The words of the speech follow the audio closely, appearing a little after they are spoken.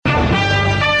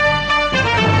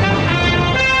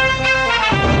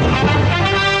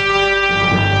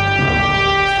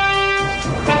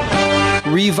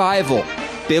Revival,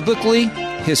 biblically,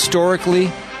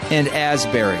 historically, and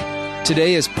Asbury.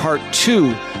 Today is part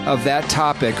 2 of that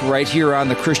topic right here on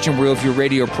the Christian Worldview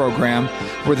radio program,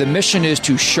 where the mission is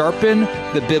to sharpen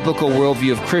the biblical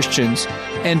worldview of Christians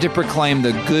and to proclaim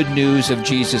the good news of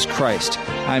Jesus Christ.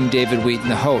 I'm David Wheaton,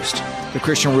 the host. The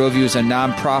Christian Worldview is a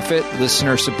nonprofit,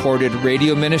 listener-supported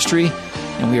radio ministry,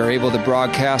 and we are able to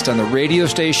broadcast on the radio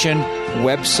station,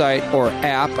 website, or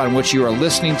app on which you are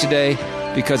listening today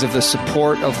because of the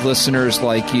support of listeners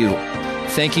like you.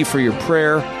 Thank you for your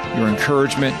prayer, your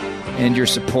encouragement, and your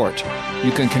support.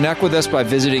 You can connect with us by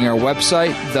visiting our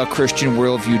website,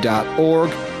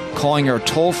 thechristianworldview.org, calling our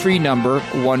toll-free number,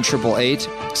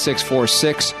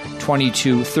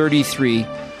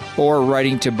 1-888-646-2233, or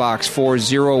writing to Box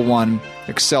 401,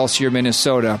 Excelsior,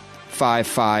 Minnesota,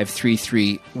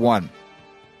 55331.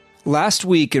 Last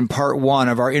week in part 1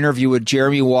 of our interview with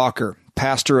Jeremy Walker,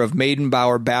 pastor of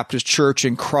Maidenbower Baptist Church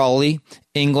in Crawley,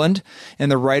 England, and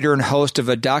the writer and host of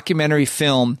a documentary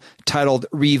film titled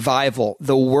Revival,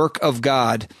 the Work of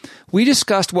God, we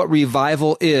discussed what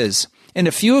revival is and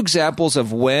a few examples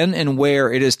of when and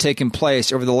where it has taken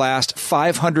place over the last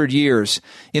 500 years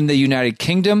in the United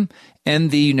Kingdom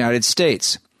and the United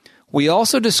States. We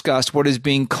also discussed what is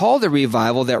being called a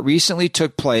revival that recently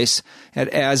took place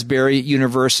at Asbury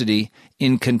University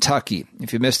in Kentucky.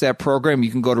 If you missed that program,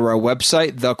 you can go to our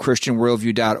website,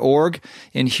 thechristianworldview.org,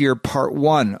 and hear part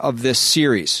 1 of this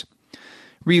series.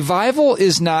 Revival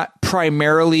is not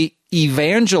primarily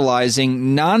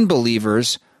evangelizing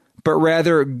non-believers, but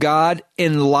rather God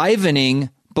enlivening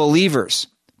believers,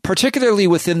 particularly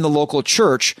within the local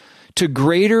church, to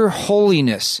greater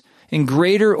holiness and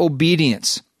greater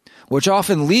obedience, which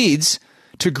often leads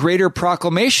to greater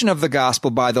proclamation of the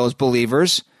gospel by those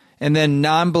believers, and then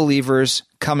non-believers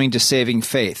coming to saving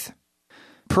faith.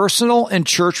 Personal and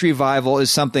church revival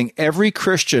is something every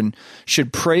Christian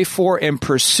should pray for and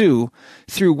pursue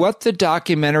through what the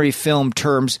documentary film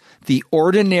terms the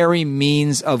ordinary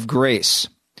means of grace,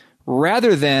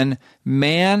 rather than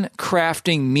man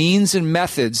crafting means and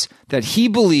methods that he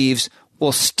believes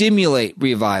will stimulate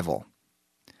revival.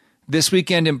 This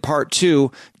weekend in part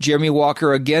 2, Jeremy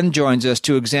Walker again joins us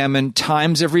to examine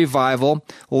times of revival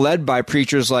led by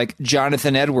preachers like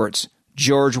Jonathan Edwards,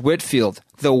 George Whitefield,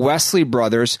 the Wesley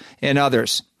brothers, and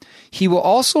others. He will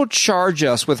also charge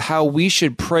us with how we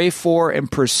should pray for and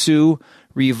pursue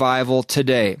revival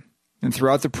today. And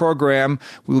throughout the program,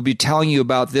 we will be telling you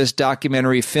about this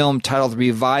documentary film titled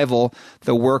Revival,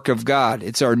 the Work of God.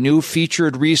 It's our new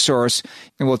featured resource,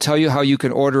 and we'll tell you how you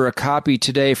can order a copy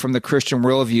today from the Christian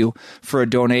Worldview for a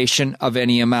donation of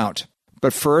any amount.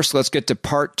 But first, let's get to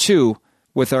part 2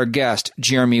 with our guest,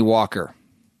 Jeremy Walker.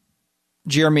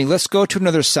 Jeremy, let's go to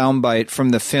another soundbite from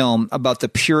the film about the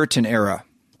Puritan era.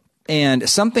 And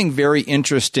something very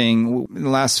interesting, in the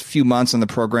last few months on the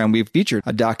program, we've featured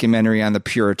a documentary on the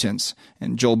Puritans,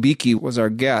 and Joel Beakey was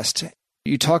our guest.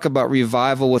 You talk about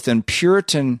revival within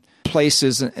Puritan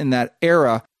places in that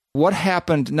era. What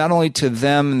happened not only to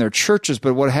them and their churches,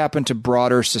 but what happened to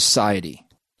broader society?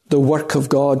 The work of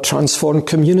God transformed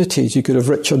communities. You could have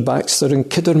Richard Baxter in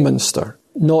Kidderminster,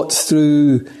 not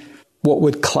through what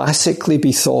would classically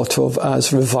be thought of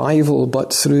as revival,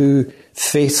 but through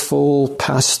faithful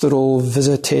pastoral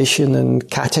visitation and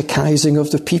catechizing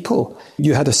of the people.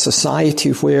 You had a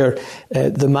society where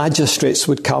the magistrates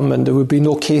would come and there would be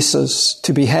no cases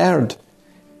to be heard.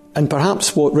 And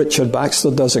perhaps what Richard Baxter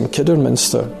does in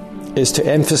Kidderminster is to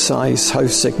emphasize how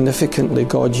significantly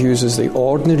God uses the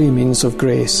ordinary means of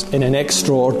grace in an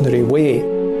extraordinary way.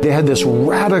 They had this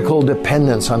radical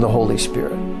dependence on the Holy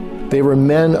Spirit. They were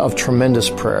men of tremendous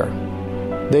prayer.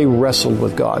 They wrestled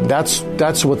with God.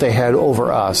 That's what they had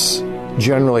over us,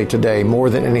 generally today, more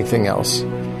than anything else.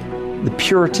 The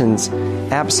Puritans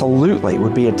absolutely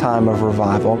would be a time of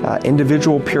revival.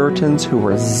 Individual Puritans who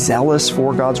were zealous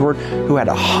for God's Word, who had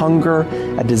a hunger,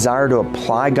 a desire to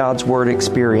apply God's Word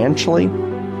experientially,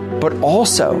 but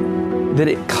also that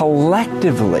it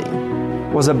collectively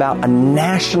was about a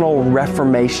national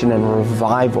reformation and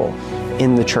revival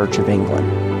in the Church of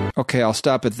England. Okay, I'll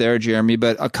stop it there, Jeremy,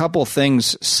 but a couple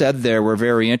things said there were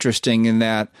very interesting in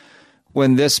that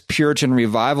when this Puritan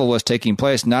revival was taking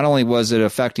place, not only was it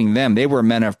affecting them, they were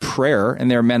men of prayer, and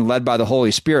they were men led by the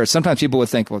Holy Spirit. Sometimes people would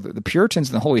think, well, the Puritans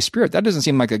and the Holy Spirit, that doesn't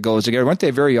seem like it goes together. Weren't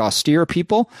they very austere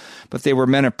people? But they were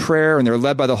men of prayer, and they were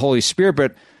led by the Holy Spirit.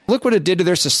 But look what it did to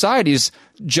their societies.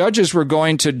 Judges were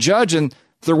going to judge, and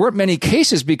there weren't many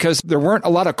cases because there weren't a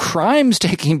lot of crimes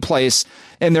taking place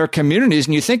in their communities.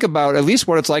 And you think about at least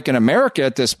what it's like in America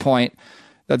at this point,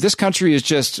 that this country is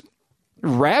just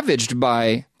ravaged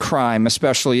by crime,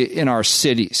 especially in our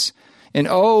cities. And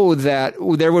that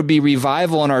there would be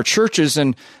revival in our churches,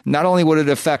 and not only would it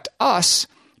affect us,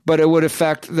 but it would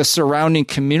affect the surrounding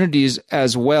communities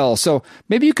as well. So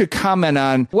maybe you could comment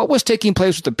on what was taking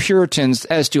place with the Puritans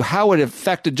as to how it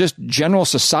affected just general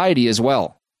society as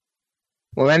well.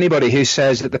 Well, anybody who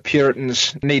says that the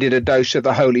Puritans needed a dose of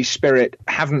the Holy Spirit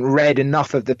haven't read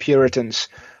enough of the Puritans.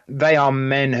 They are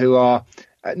men who are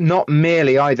not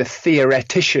merely either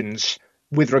theoreticians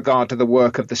with regard to the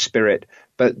work of the Spirit,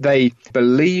 but they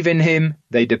believe in him,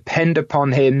 they depend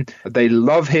upon him, they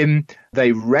love him,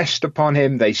 they rest upon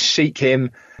him, they seek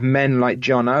him. Men like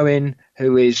John Owen,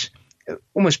 who is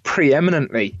almost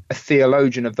preeminently a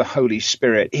theologian of the Holy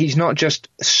Spirit. He's not just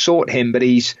sought him, but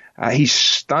he's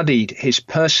studied his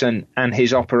person and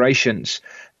his operations.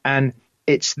 And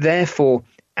it's therefore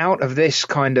out of this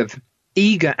kind of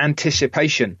eager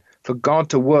anticipation for God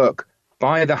to work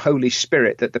by the Holy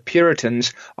Spirit that the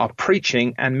Puritans are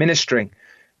preaching and ministering.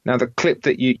 Now, the clip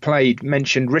that you played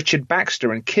mentioned Richard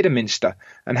Baxter in Kidderminster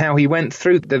and how he went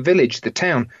through the village, the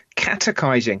town,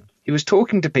 catechizing. He was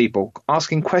talking to people,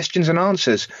 asking questions and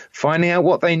answers, finding out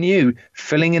what they knew,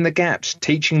 filling in the gaps,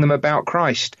 teaching them about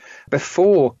Christ.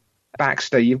 Before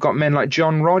Baxter, you've got men like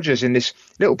John Rogers in this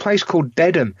little place called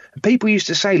Dedham. And people used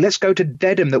to say, let's go to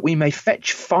Dedham that we may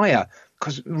fetch fire,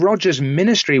 because Rogers'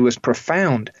 ministry was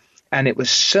profound and it was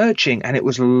searching and it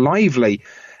was lively.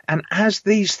 And as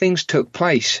these things took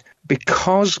place,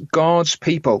 because God's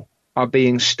people are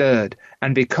being stirred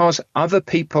and because other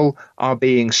people are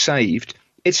being saved,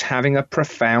 it's having a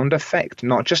profound effect,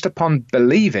 not just upon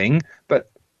believing, but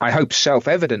I hope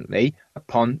self-evidently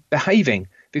upon behaving,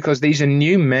 because these are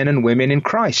new men and women in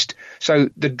Christ. So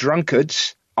the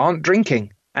drunkards aren't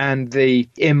drinking, and the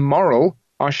immoral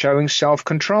are showing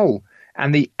self-control,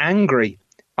 and the angry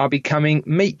are becoming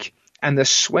meek, and the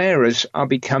swearers are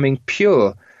becoming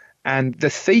pure, and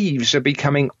the thieves are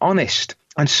becoming honest.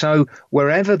 And so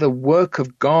wherever the work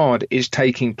of God is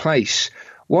taking place,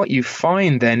 what you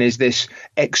find then is this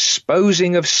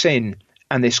exposing of sin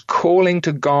and this calling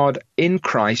to God in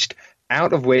Christ,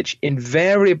 out of which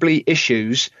invariably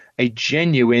issues a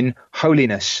genuine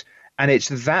holiness. And it's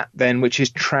that then which is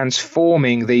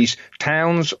transforming these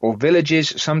towns or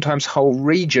villages, sometimes whole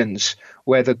regions,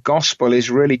 where the gospel is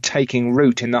really taking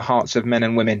root in the hearts of men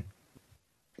and women.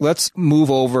 Let's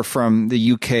move over from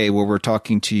the UK, where we're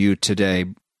talking to you today,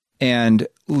 and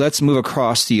let's move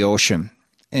across the ocean.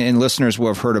 And listeners will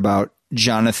have heard about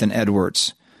Jonathan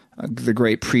Edwards, the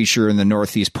great preacher in the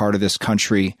northeast part of this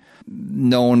country,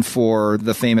 known for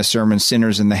the famous sermon,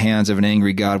 Sinners in the Hands of an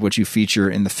Angry God, which you feature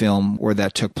in the film where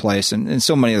that took place, and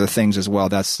so many other things as well.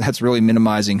 That's really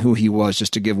minimizing who he was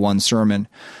just to give one sermon.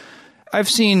 I've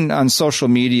seen on social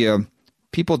media,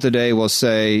 people today will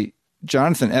say,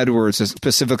 Jonathan Edwards,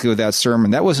 specifically with that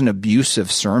sermon, that was an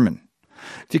abusive sermon,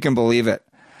 if you can believe it.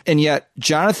 And yet,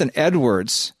 Jonathan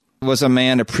Edwards was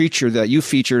a preacher that you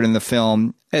featured in the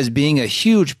film as being a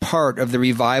huge part of the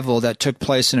revival that took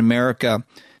place in America.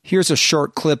 Here's a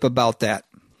short clip about that.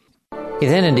 He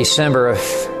then, in December of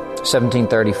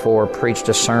 1734, preached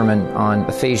a sermon on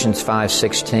Ephesians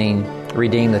 5:16,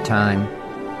 redeem the time,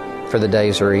 for the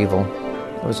days are evil.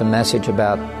 It was a message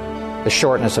about the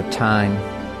shortness of time,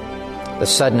 the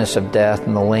suddenness of death,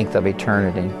 and the length of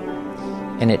eternity.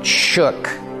 And it shook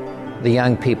the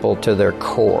young people to their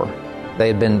core. They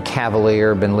had been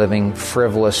cavalier, been living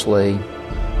frivolously,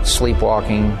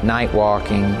 sleepwalking, night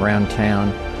walking around town,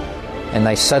 and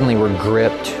they suddenly were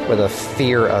gripped with a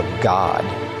fear of God.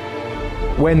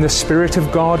 When the Spirit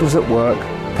of God was at work,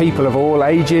 people of all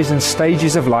ages and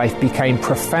stages of life became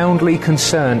profoundly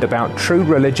concerned about true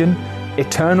religion,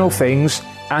 eternal things,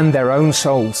 and their own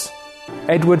souls.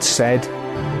 Edwards said,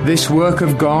 "This work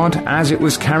of God, as it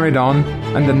was carried on,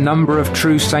 and the number of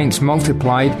true saints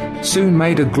multiplied, soon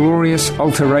made a glorious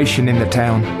alteration in the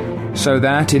town, so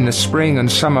that in the spring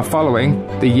and summer following,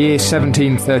 the year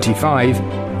 1735,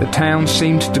 the town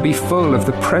seemed to be full of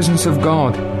the presence of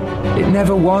God. It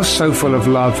never was so full of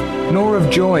love, nor of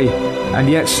joy, and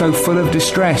yet so full of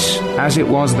distress as it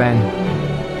was then.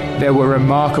 There were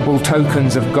remarkable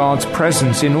tokens of God's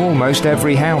presence in almost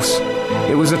every house.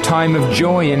 It was a time of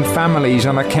joy in families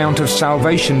on account of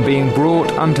salvation being brought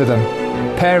unto them,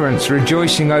 parents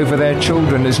rejoicing over their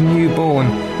children as newborn,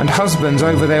 and husbands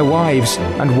over their wives,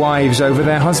 and wives over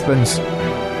their husbands.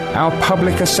 Our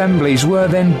public assemblies were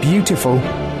then beautiful.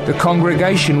 The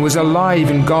congregation was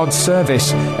alive in God's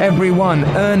service, every one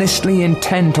earnestly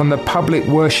intent on the public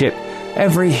worship,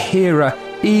 every hearer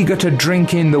eager to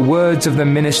drink in the words of the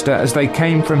minister as they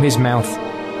came from his mouth.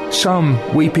 Some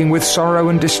weeping with sorrow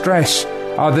and distress,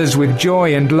 others with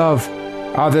joy and love,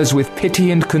 others with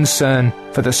pity and concern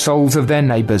for the souls of their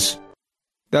neighbours."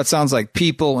 That sounds like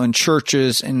people and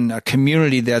churches and a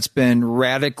community that's been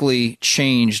radically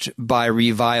changed by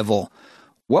revival.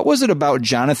 What was it about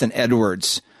Jonathan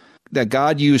Edwards that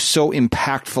God used so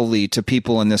impactfully to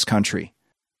people in this country?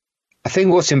 I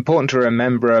think what's important to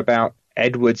remember about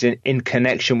Edwards in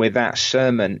connection with that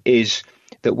sermon is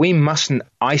that we mustn't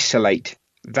isolate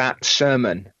that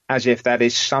sermon as if that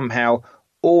is somehow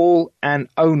all and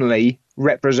only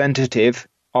representative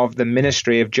of the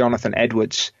ministry of Jonathan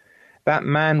Edwards. That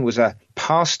man was a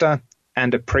pastor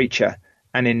and a preacher,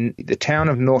 and in the town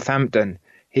of Northampton,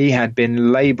 he had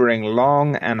been laboring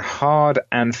long and hard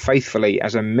and faithfully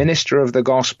as a minister of the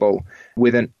gospel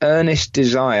with an earnest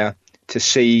desire to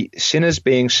see sinners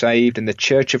being saved and the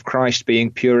Church of Christ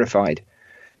being purified.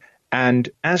 And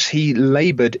as he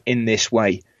labored in this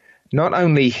way, not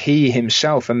only he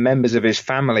himself and members of his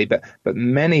family, but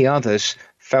many others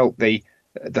felt the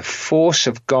force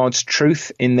of God's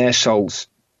truth in their souls.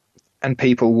 And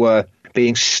people were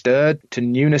being stirred to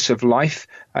newness of life.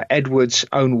 Edward's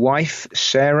own wife,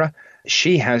 Sarah,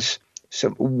 she has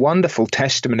some wonderful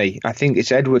testimony. I think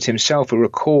it's Edwards himself who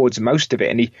records most of it,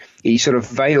 and he sort of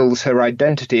veils her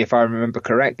identity, if I remember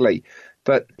correctly.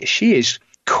 But she is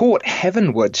caught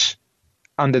heavenwards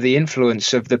under the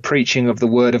influence of the preaching of the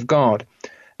Word of God.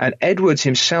 And Edwards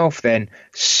himself then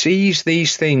sees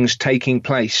these things taking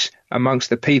place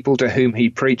amongst the people to whom he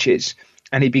preaches,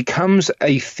 and he becomes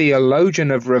a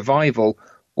theologian of revival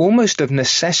almost of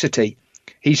necessity.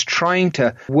 He's trying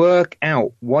to work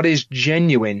out what is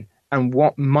genuine and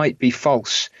what might be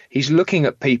false. He's looking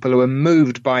at people who are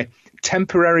moved by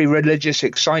temporary religious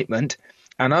excitement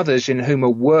and others in whom a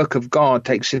work of God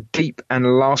takes a deep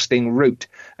and lasting root.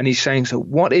 And he's saying, so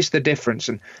what is the difference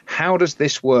and how does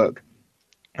this work?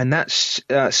 And that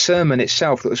sermon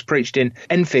itself that was preached in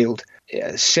Enfield,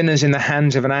 Sinners in the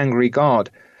Hands of an Angry God,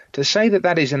 to say that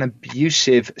that is an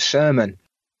abusive sermon.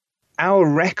 Our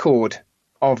record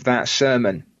of that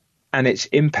sermon and its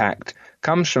impact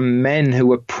comes from men who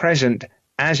were present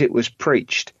as it was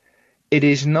preached. It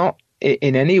is not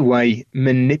in any way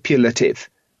manipulative.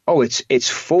 Oh, it's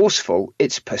forceful,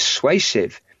 it's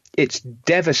persuasive, it's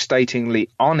devastatingly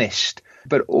honest.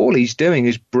 But all he's doing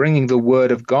is bringing the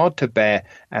Word of God to bear.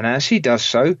 And as he does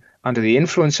so, under the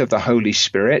influence of the Holy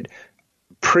Spirit,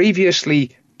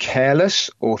 previously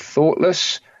careless or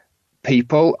thoughtless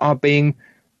people are being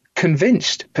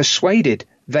convinced, persuaded.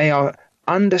 They are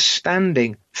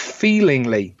understanding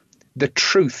feelingly the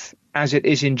truth as it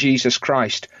is in Jesus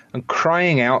Christ and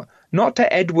crying out not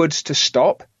to Edwards to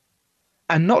stop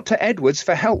and not to Edwards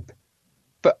for help,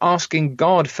 but asking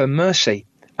God for mercy.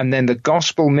 And then the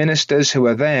gospel ministers who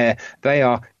are there, they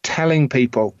are telling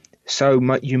people, so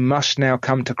you must now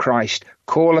come to Christ.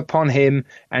 Call upon him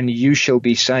and you shall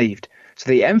be saved. So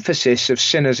the emphasis of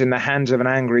Sinners in the Hands of an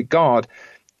Angry God,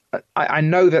 I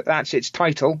know that that's its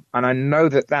title, and I know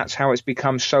that that's how it's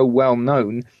become so well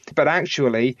known, but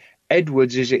actually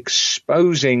Edwards is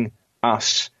exposing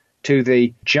us to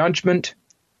the judgment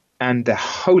and the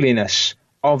holiness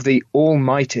of the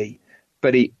Almighty.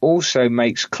 But he also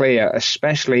makes clear,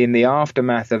 especially in the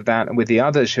aftermath of that and with the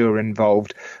others who are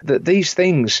involved, that these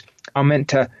things are meant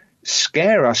to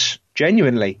scare us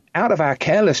genuinely out of our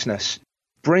carelessness,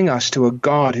 bring us to a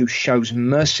God who shows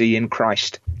mercy in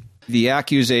Christ. The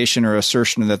accusation or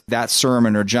assertion that that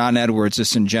sermon or John Edwards,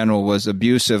 just in general, was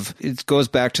abusive, it goes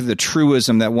back to the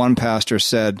truism that one pastor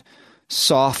said,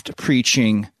 soft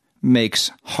preaching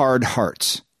makes hard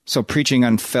hearts. So preaching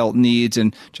on felt needs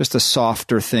and just the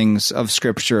softer things of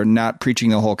Scripture, not preaching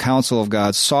the whole counsel of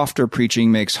God. Softer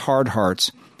preaching makes hard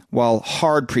hearts, while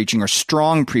hard preaching or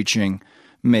strong preaching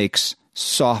makes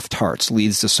soft hearts,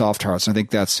 leads to soft hearts. I think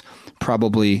that's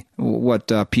probably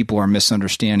what people are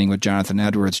misunderstanding with Jonathan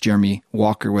Edwards. Jeremy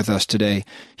Walker with us today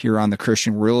here on the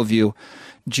Christian Worldview.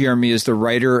 Jeremy is the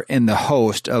writer and the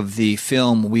host of the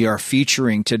film we are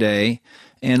featuring today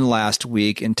and last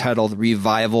week, entitled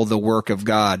Revival, the Work of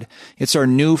God. It's our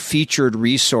new featured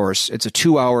resource. It's a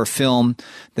 2-hour film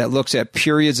that looks at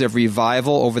periods of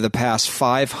revival over the past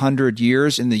 500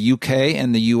 years in the UK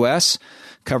and the US,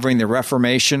 covering the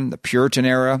Reformation, the Puritan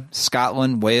era,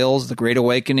 Scotland, Wales, the Great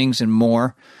Awakenings, and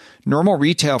more. Normal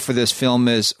retail for this film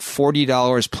is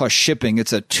 $40 plus shipping.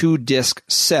 It's a 2-disc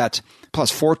set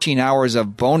plus 14 hours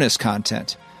of bonus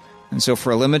content. And so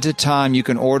for a limited time, you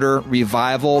can order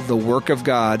Revival, the Work of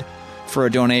God, for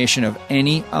a donation of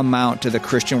any amount to the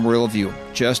Christian Worldview.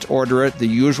 Just order it the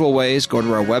usual ways. Go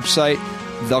to our website,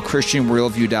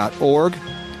 thechristianworldview.org,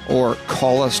 or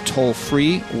call us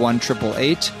toll-free,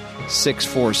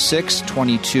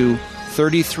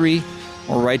 1-888-646-2233,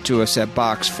 or write to us at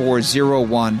Box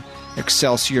 401,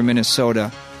 Excelsior, Minnesota,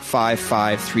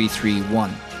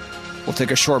 55331. We'll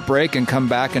take a short break and come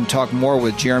back and talk more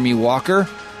with Jeremy Walker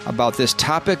about this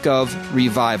topic of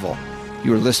revival.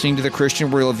 You are listening to the Christian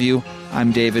Worldview.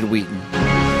 I'm David Wheaton.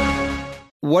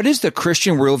 What is the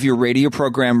Christian Worldview radio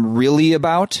program really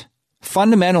about?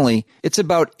 Fundamentally, it's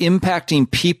about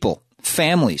impacting people,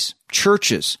 families,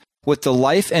 churches, with the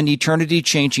life and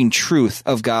eternity-changing truth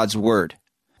of God's Word.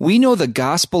 We know the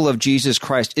gospel of Jesus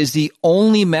Christ is the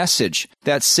only message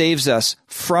that saves us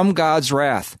from God's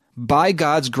wrath, by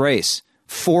God's grace,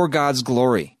 for God's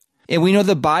glory. And we know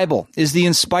the Bible is the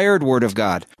inspired Word of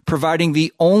God, providing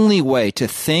the only way to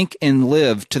think and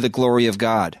live to the glory of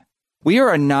God. We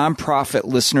are a nonprofit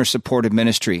listener-supported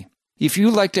ministry. If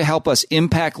you'd like to help us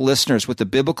impact listeners with the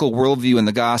biblical worldview and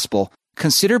the gospel,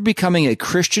 consider becoming a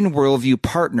Christian Worldview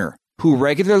partner who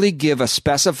regularly give a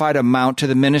specified amount to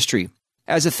the ministry.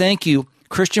 As a thank you,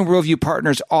 Christian Worldview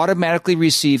partners automatically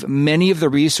receive many of the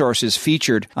resources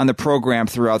featured on the program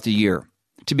throughout the year.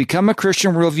 To become a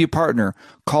Christian Worldview partner,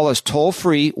 call us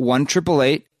toll-free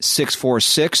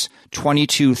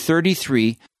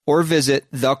 1-888-646-2233 or visit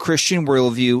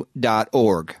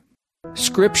thechristianworldview.org.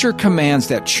 Scripture commands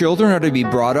that children are to be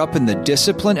brought up in the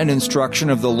discipline and instruction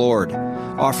of the Lord.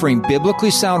 Offering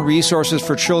biblically sound resources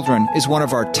for children is one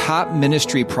of our top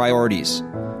ministry priorities.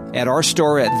 At our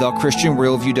store at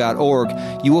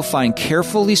thechristianworldview.org, you will find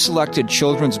carefully selected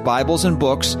children's Bibles and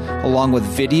books, along with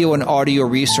video and audio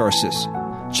resources.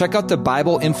 Check out the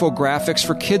Bible infographics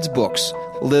for kids' books,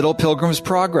 Little Pilgrim's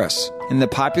Progress, and the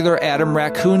popular Adam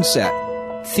Raccoon set.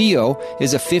 Theo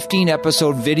is a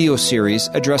 15-episode video series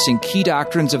addressing key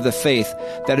doctrines of the faith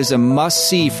that is a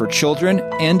must-see for children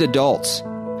and adults.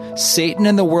 Satan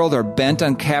and the world are bent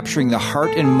on capturing the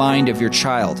heart and mind of your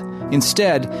child.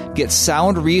 Instead, get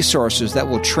sound resources that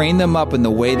will train them up in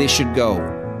the way they should go.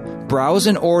 Browse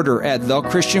and order at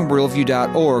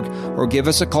thechristianworldview.org or give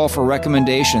us a call for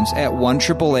recommendations at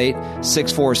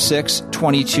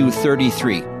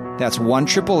 1-888-646-2233. That's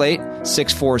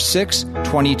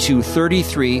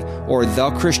 1-888-646-2233 or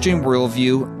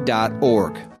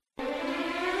thechristianworldview.org.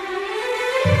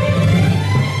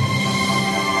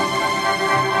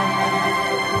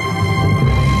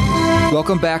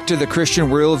 Welcome back to the Christian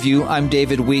Worldview. I'm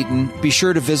David Wheaton. Be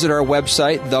sure to visit our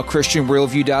website,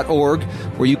 thechristianworldview.org,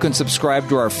 where you can subscribe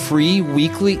to our free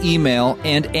weekly email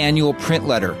and annual print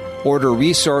letter, order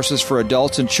resources for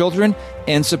adults and children,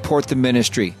 and support the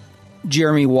ministry.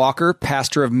 Jeremy Walker,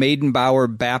 pastor of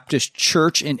Maidenbower Baptist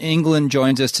Church in England,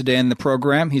 joins us today in the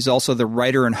program. He's also the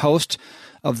writer and host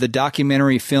of the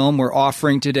documentary film we're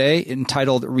offering today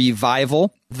entitled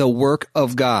Revival, the Work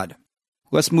of God.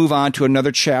 Let's move on to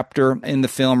another chapter in the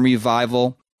film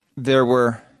Revival. There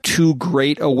were two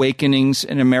great awakenings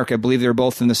in America. I believe they were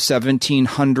both in the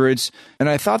 1700s. And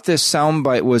I thought this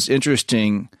soundbite was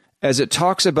interesting as it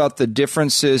talks about the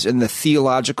differences in the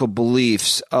theological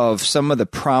beliefs of some of the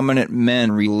prominent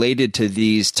men related to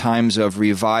these times of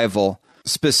revival,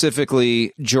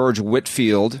 specifically George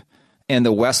Whitefield and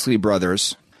the Wesley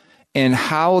brothers, and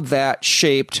how that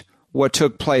shaped what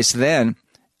took place then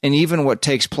and even what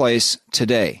takes place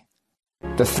today.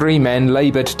 The three men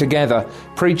labored together,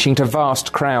 preaching to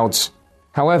vast crowds.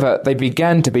 However, they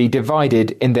began to be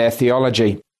divided in their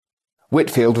theology.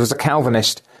 Whitefield was a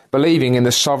Calvinist, believing in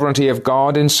the sovereignty of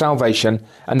God in salvation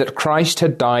and that Christ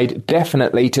had died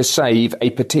definitely to save a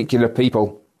particular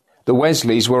people. The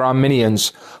Wesleys were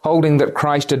Arminians, holding that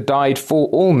Christ had died for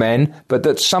all men, but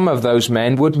that some of those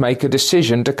men would make a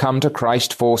decision to come to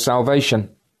Christ for salvation.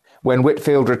 When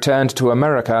Whitefield returned to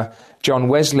America, John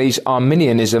Wesley's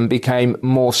Arminianism became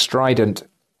more strident.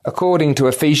 According to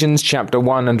Ephesians chapter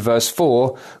 1 and verse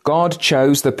 4, God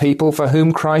chose the people for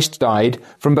whom Christ died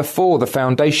from before the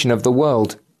foundation of the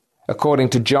world. According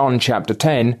to John chapter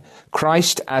 10,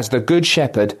 Christ as the Good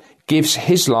Shepherd gives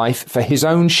his life for his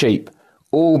own sheep,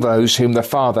 all those whom the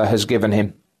Father has given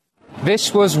him.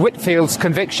 This was Whitefield's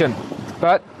conviction,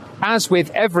 but as with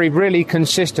every really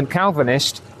consistent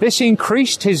Calvinist, this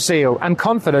increased his zeal and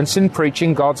confidence in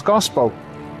preaching God's gospel.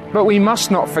 But we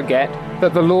must not forget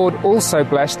that the Lord also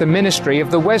blessed the ministry of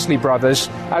the Wesley brothers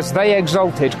as they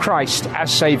exalted Christ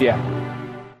as Savior.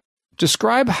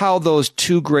 Describe how those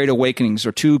two great awakenings,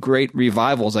 or two great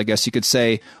revivals, I guess you could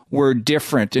say, were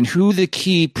different, and who the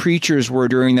key preachers were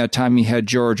during that time. You had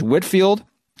George Whitefield,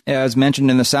 as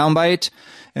mentioned in the soundbite,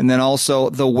 and then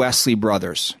also the Wesley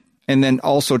brothers. And then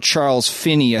also Charles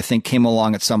Finney, I think, came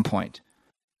along at some point.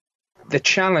 The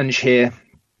challenge here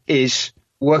is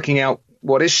working out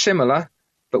what is similar,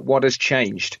 but what has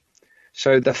changed.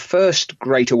 So the first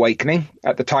Great Awakening,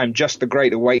 at the time just the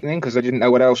Great Awakening, because I didn't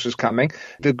know what else was coming,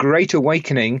 the Great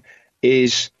Awakening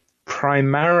is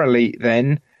primarily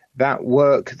then that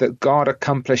work that God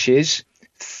accomplishes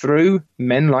through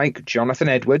men like Jonathan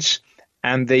Edwards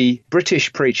and the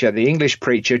British preacher, the English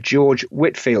preacher, George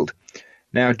Whitefield.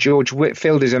 Now, George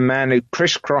Whitefield is a man who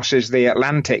crisscrosses the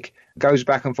Atlantic, goes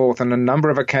back and forth on a number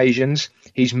of occasions.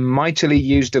 He's mightily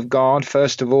used of God,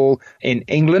 first of all in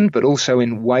England, but also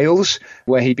in Wales,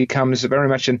 where he becomes very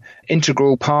much an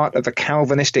integral part of the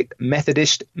Calvinistic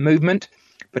Methodist movement.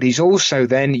 But he's also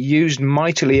then used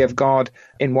mightily of God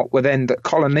in what were then the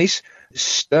colonies,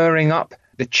 stirring up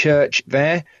the church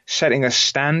there, setting a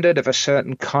standard of a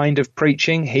certain kind of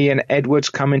preaching. He and Edwards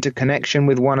come into connection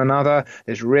with one another.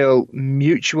 There's real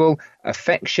mutual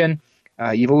affection.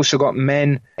 You've also got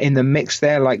men in the mix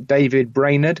there like David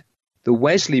Brainerd, the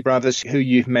Wesley brothers who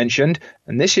you've mentioned,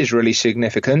 and this is really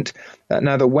significant.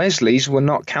 Now, the Wesleys were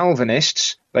not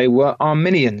Calvinists, they were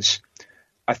Arminians.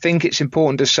 I think it's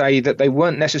important to say that they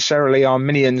weren't necessarily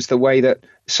Arminians the way that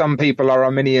some people are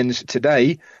Arminians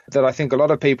today, that I think a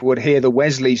lot of people would hear the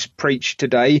Wesleys preach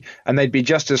today and they'd be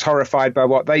just as horrified by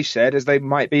what they said as they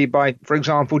might be by, for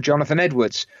example, Jonathan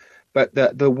Edwards. But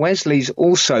the Wesleys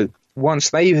also, once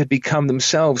they had become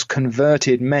themselves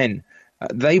converted men,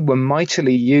 they were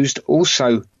mightily used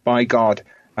also by God.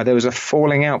 There was a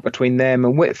falling out between them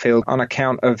and Whitefield on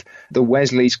account of the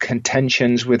Wesleys'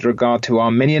 contentions with regard to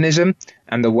Arminianism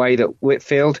and the way that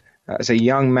Whitefield, as a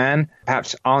young man,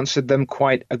 perhaps answered them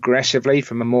quite aggressively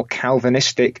from a more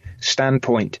Calvinistic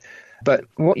standpoint. But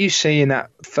what you see in that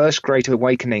first Great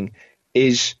Awakening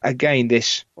is, again,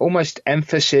 this almost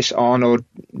emphasis on or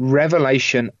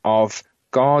revelation of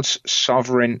God's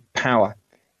sovereign power.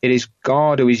 It is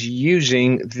God who is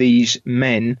using these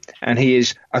men, and he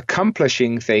is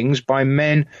accomplishing things by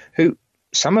men who,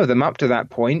 some of them up to that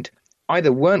point,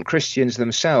 either weren't Christians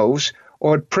themselves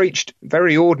or had preached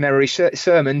very ordinary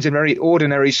sermons in very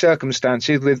ordinary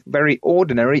circumstances with very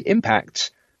ordinary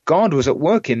impacts. God was at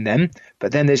work in them,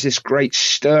 but then there's this great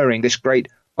stirring, this great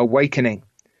awakening.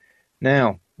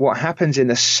 Now, what happens in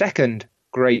the second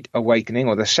Great Awakening,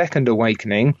 or the Second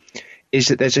Awakening, is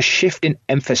that there's a shift in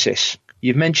emphasis.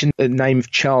 You've mentioned the name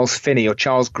of Charles Finney, or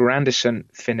Charles Grandison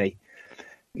Finney.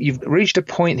 You've reached a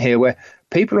point here where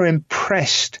people are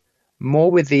impressed more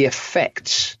with the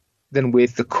effects than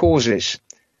with the causes.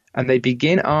 And they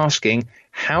begin asking,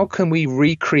 how can we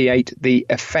recreate the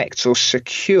effects or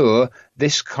secure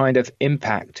this kind of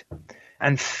impact?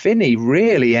 And Finney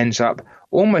really ends up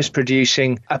almost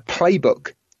producing a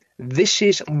playbook. This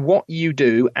is what you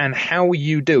do and how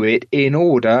you do it in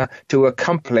order to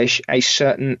accomplish a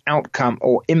certain outcome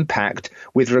or impact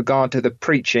with regard to the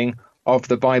preaching of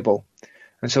the Bible.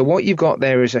 And so what you've got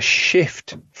there is a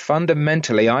shift,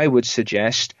 fundamentally, I would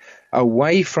suggest,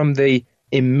 away from the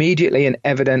immediately and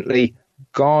evidently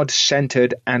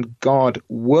God-centered and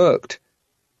God-worked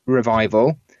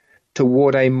revival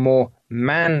toward a more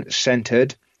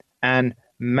man-centered and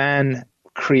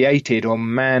man-created or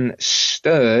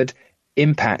man-stirred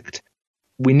impact.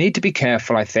 We need to be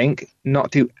careful, I think,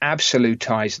 not to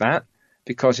absolutize that,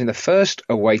 because in the First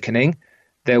Awakening,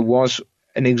 there was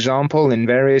an example in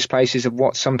various places of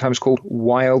what's sometimes called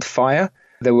wildfire.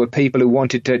 There were people who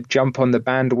wanted to jump on the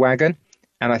bandwagon,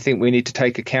 and I think we need to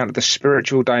take account of the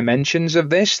spiritual dimensions of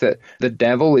this, that the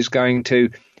devil is going to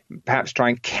perhaps try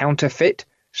and counterfeit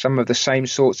some of the same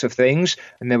sorts of things,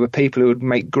 and there were people who would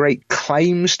make great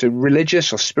claims to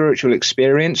religious or spiritual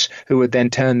experience who would then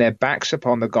turn their backs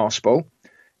upon the gospel.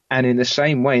 And in the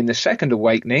same way, in the Second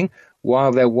Awakening,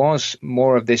 while there was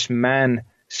more of this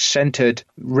man-centered,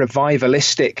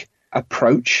 revivalistic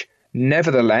approach,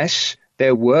 nevertheless,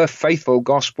 there were faithful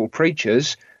gospel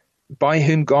preachers by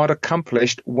whom God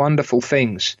accomplished wonderful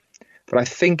things. But I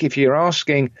think if you're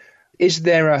asking, is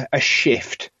there a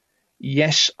shift?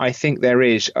 Yes, I think there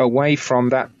is, away from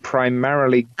that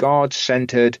primarily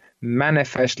God-centered,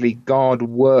 manifestly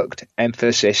God-worked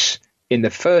emphasis in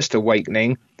the First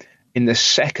Awakening. In the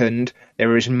second,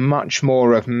 there is much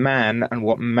more of man and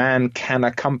what man can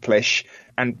accomplish.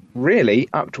 And really,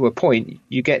 up to a point,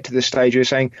 you get to the stage where you're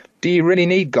saying, do you really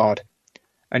need God?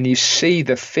 And you see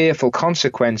the fearful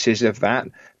consequences of that,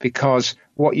 because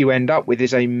what you end up with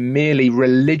is a merely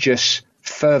religious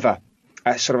fervor,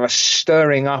 a sort of a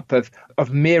stirring up of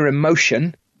mere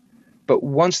emotion. But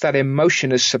once that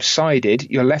emotion has subsided,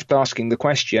 you're left asking the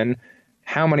question,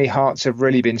 how many hearts have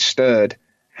really been stirred?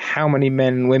 How many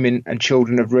men, women, and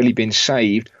children have really been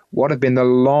saved? What have been the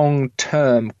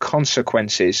long-term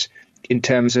consequences in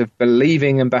terms of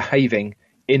believing and behaving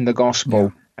in the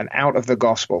gospel and out of the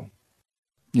gospel?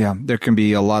 Yeah, there can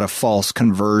be a lot of false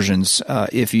conversions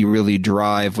if you really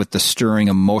drive with the stirring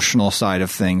emotional side of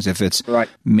things, if it's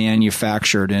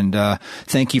manufactured. And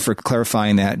thank you for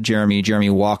clarifying that, Jeremy. Jeremy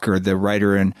Walker, the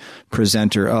writer and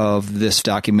presenter of this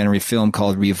documentary film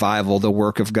called Revival, the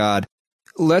Work of God.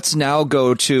 Let's now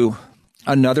go to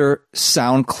another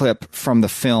sound clip from the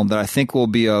film that I think will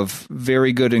be of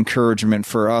very good encouragement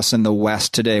for us in the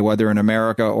West today, whether in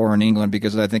America or in England,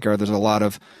 because I think there's a lot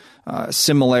of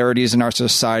similarities in our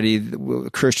society.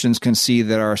 Christians can see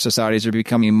that our societies are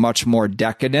becoming much more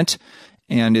decadent,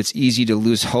 and it's easy to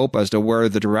lose hope as to where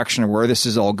the direction of where this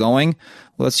is all going.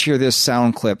 Let's hear this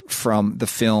sound clip from the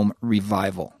film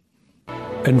Revival.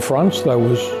 In France, there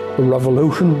was a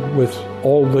revolution with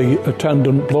all the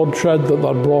attendant bloodshed that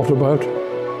brought about,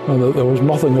 and that there was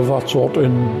nothing of that sort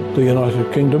in the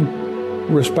United Kingdom.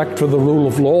 Respect for the rule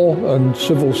of law and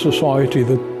civil society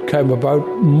that came about,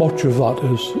 much of that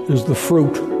is the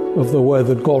fruit of the way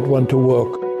that God went to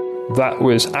work. That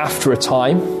was after a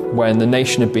time when the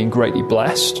nation had been greatly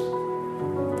blessed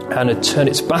and had turned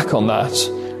its back on that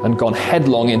and gone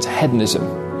headlong into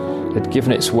hedonism, had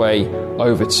given its way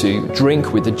over to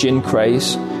drink with the gin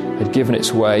craze, had given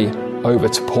its way over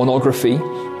to pornography,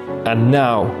 and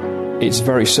now it's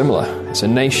very similar. It's a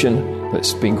nation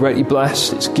that's been greatly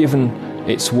blessed, it's given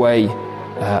its way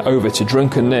over to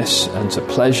drunkenness and to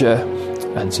pleasure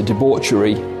and to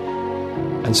debauchery.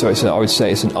 And so I would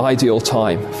say it's an ideal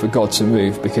time for God to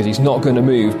move, because he's not going to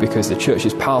move because the church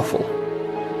is powerful.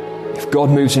 If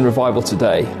God moves in revival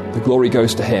today, the glory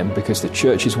goes to him, because the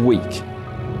church is weak.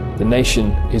 The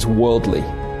nation is worldly.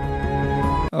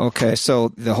 Okay, so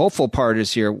the hopeful part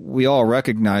is here. We all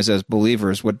recognize as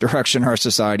believers what direction our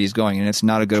society is going, and it's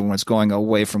not a good one. It's going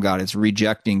away from God. It's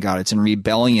rejecting God. It's in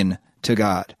rebellion to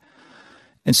God.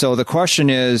 And so the question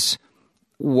is,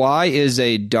 why is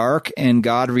a dark and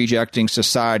God-rejecting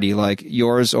society like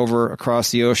yours over across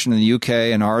the ocean in the UK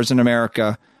and ours in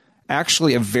America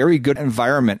actually a very good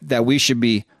environment that we should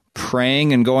be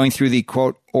praying and going through the,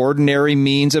 quote, ordinary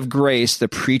means of grace, the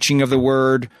preaching of the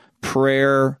word,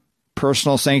 prayer,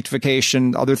 personal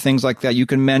sanctification, other things like that you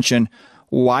can mention?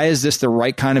 Why is this the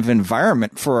right kind of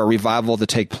environment for a revival to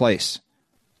take place?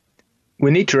 We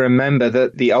need to remember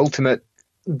that the ultimate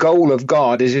goal of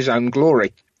God is his own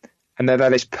glory, and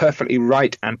that is perfectly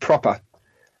right and proper.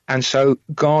 And so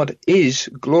God is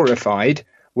glorified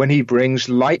when he brings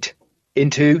light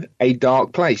into a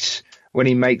dark place, when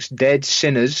he makes dead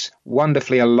sinners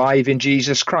wonderfully alive in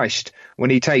Jesus Christ,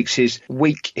 when he takes his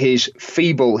weak, his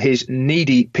feeble, his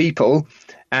needy people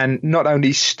and not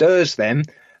only stirs them,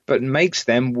 but makes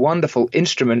them wonderful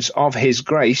instruments of his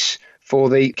grace for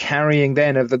the carrying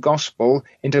then of the gospel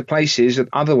into places that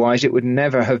otherwise it would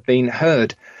never have been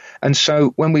heard. And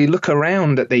so when we look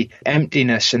around at the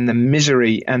emptiness and the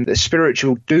misery and the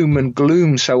spiritual doom and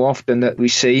gloom so often that we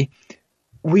see,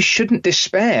 we shouldn't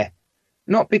despair.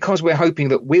 Not because we're hoping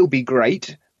that we'll be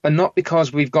great, and not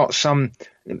because we've got some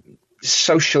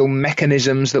social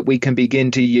mechanisms that we can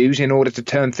begin to use in order to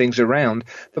turn things around,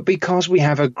 but because we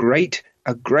have a great,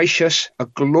 a gracious, a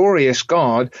glorious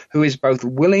God who is both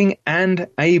willing and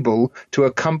able to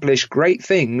accomplish great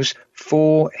things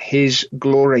for his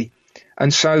glory.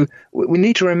 And so we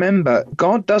need to remember,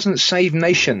 God doesn't save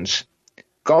nations.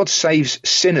 God saves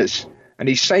sinners, and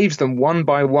he saves them one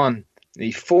by one.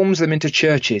 He forms them into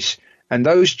churches. And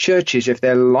those churches, if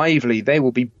they're lively, they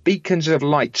will be beacons of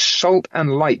light, salt and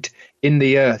light in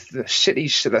the earth, the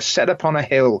cities that are set upon a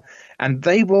hill, and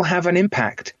they will have an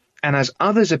impact. And as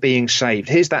others are being saved,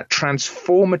 here's that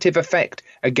transformative effect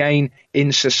again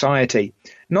in society.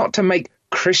 Not to make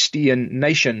Christian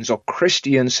nations or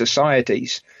Christian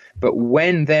societies, but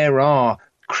when there are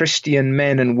Christian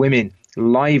men and women,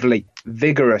 lively,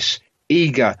 vigorous,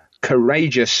 eager,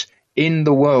 courageous in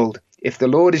the world, if the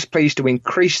Lord is pleased to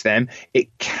increase them,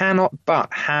 it cannot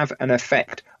but have an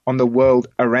effect on the world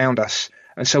around us.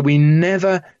 And so we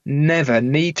never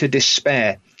need to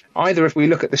despair, either if we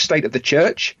look at the state of the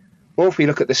church or if we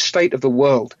look at the state of the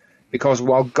world, because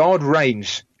while God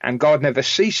reigns, and God never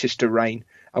ceases to reign,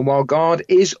 and while God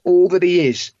is all that he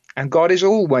is, and God is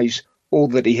always all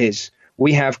that he is,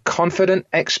 we have confident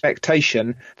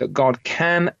expectation that God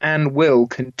can and will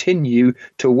continue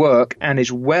to work and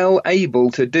is well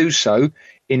able to do so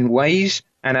in ways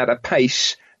and at a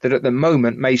pace that at the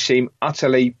moment may seem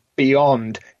utterly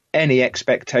beyond any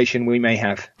expectation we may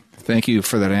have. Thank you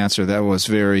for that answer. That was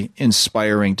very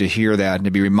inspiring to hear that and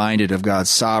to be reminded of God's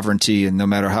sovereignty. And no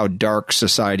matter how dark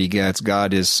society gets,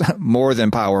 God is more than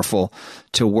powerful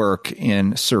to work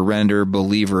in surrender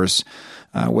believers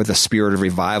with a spirit of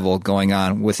revival going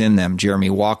on within them. Jeremy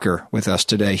Walker with us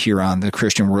today here on the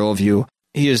Christian Worldview.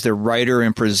 He is the writer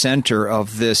and presenter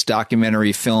of this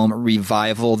documentary film,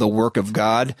 Revival, the Work of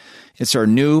God. It's our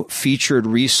new featured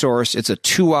resource. It's a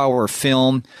 2-hour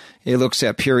film. It looks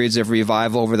at periods of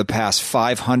revival over the past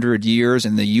 500 years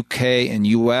in the UK and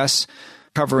US,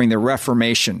 covering the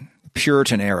Reformation,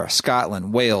 Puritan era,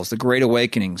 Scotland, Wales, the Great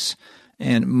Awakenings,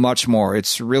 and much more.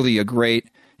 It's really a great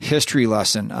history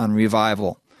lesson on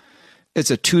revival. It's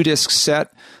a 2-disc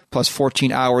set plus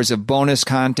 14 hours of bonus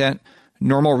content.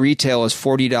 Normal retail is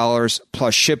 $40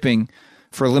 plus shipping.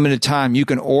 For a limited time, you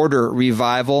can order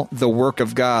Revival, the Work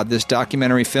of God, this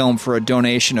documentary film, for a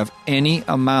donation of any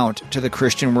amount to the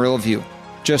Christian Worldview.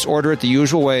 Just order it the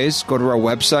usual ways. Go to our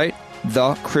website,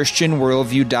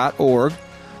 thechristianworldview.org,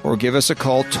 or give us a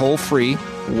call toll-free,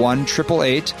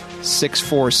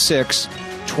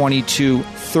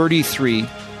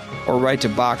 1-888-646-2233, or write to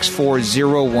Box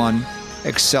 401,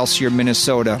 Excelsior,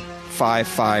 Minnesota,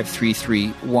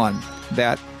 55331.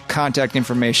 That contact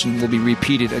information will be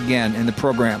repeated again in the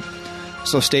program.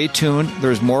 So stay tuned.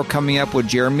 There's more coming up with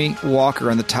Jeremy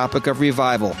Walker on the topic of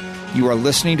revival. You are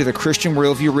listening to the Christian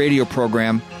Worldview radio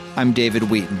program. I'm David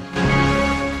Wheaton.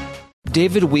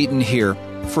 David Wheaton here.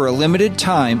 For a limited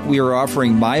time, we are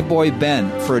offering My Boy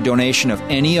Ben for a donation of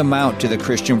any amount to the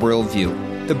Christian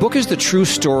Worldview. The book is the true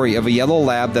story of a yellow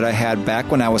lab that I had back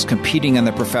when I was competing on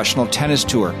the professional tennis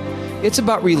tour. It's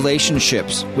about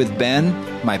relationships with Ben,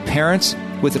 my parents,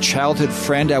 with a childhood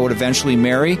friend I would eventually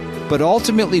marry, but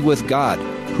ultimately with God,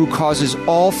 who causes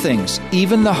all things,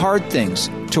 even the hard things,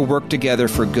 to work together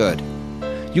for good.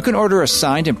 You can order a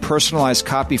signed and personalized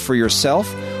copy for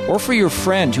yourself or for your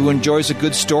friend who enjoys a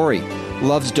good story,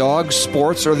 loves dogs,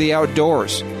 sports, or the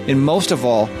outdoors, and most of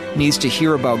all, needs to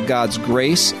hear about God's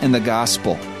grace and the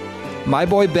gospel. My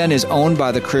Boy Ben is owned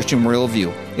by the Christian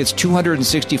Worldview. It's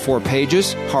 264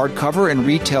 pages, hardcover, and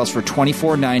retails for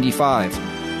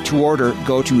 $24.95. To order,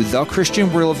 go to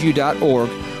thechristianworldview.org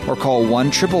or call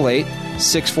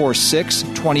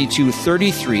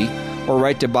 1-888-646-2233 or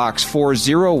write to Box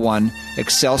 401,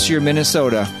 Excelsior,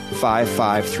 Minnesota,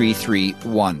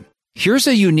 55331. Here's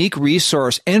a unique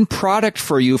resource and product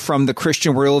for you from the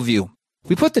Christian Worldview.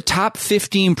 We put the top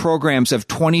 15 programs of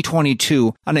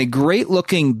 2022 on a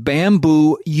great-looking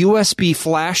bamboo USB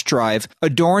flash drive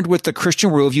adorned with the Christian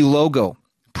Worldview logo.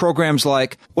 Programs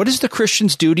like, What is the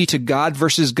Christian's Duty to God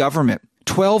versus Government?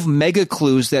 12 mega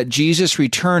clues that Jesus'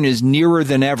 return is nearer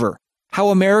than ever. How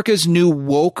America's new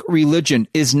woke religion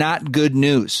is not good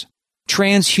news.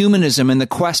 Transhumanism and the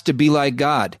quest to be like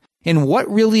God. And what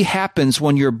really happens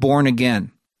when you're born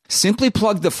again. Simply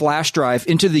plug the flash drive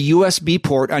into the USB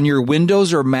port on your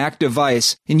Windows or Mac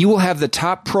device, and you will have the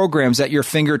top programs at your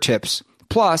fingertips.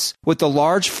 Plus, with the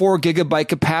large 4 gigabyte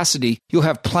capacity, you'll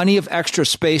have plenty of extra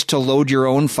space to load your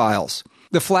own files.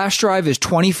 The flash drive is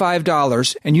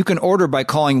 $25, and you can order by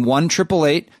calling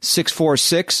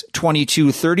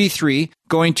 1-888-646-2233,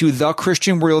 going to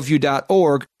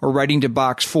thechristianworldview.org, or writing to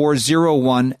Box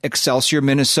 401, Excelsior,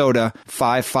 Minnesota,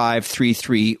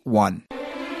 55331.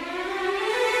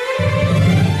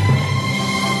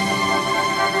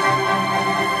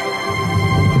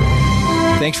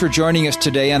 Thanks for joining us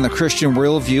today on the Christian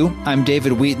Worldview. I'm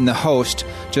David Wheaton, the host.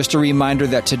 Just a reminder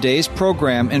that today's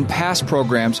program and past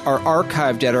programs are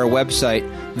archived at our website,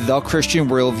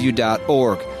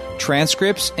 thechristianworldview.org.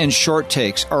 Transcripts and short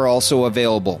takes are also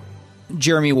available.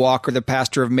 Jeremy Walker, the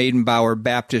pastor of Maidenbower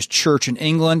Baptist Church in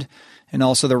England, and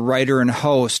also the writer and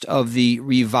host of the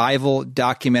Revival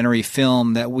documentary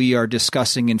film that we are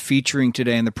discussing and featuring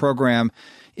today in the program,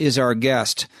 is our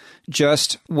guest.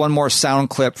 Just one more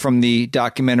sound clip from the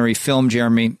documentary film,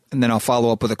 Jeremy, and then I'll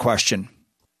follow up with a question.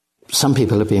 Some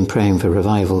people have been praying for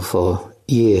revival for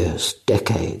years,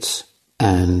 decades,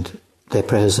 and their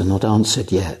prayers are not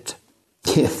answered yet.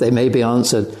 They may be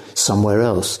answered somewhere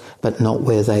else, but not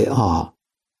where they are.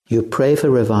 You pray for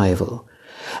revival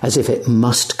as if it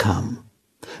must come,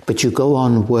 but you go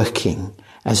on working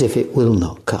as if it will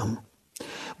not come.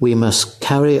 We must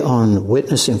carry on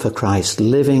witnessing for Christ,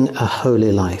 living a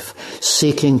holy life,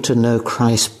 seeking to know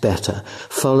Christ better,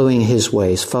 following his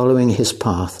ways, following his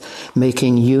path,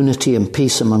 making unity and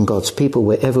peace among God's people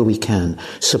wherever we can,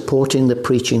 supporting the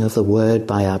preaching of the word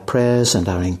by our prayers and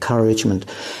our encouragement,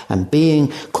 and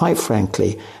being, quite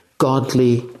frankly,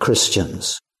 godly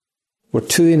Christians. We're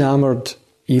too enamored,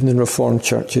 even in Reformed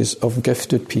churches, of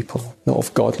gifted people, not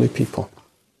of godly people.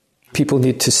 People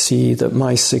need to see that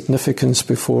my significance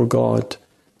before God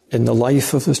in the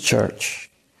life of His church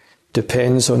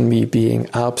depends on me being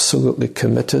absolutely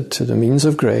committed to the means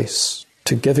of grace,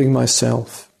 to giving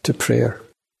myself to prayer.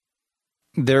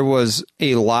 There was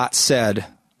a lot said,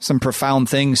 some profound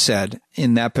things said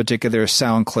in that particular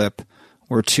sound clip.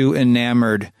 We're too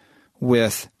enamored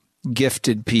with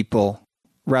gifted people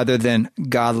rather than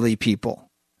godly people.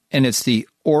 And it's the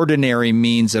ordinary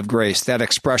means of grace, that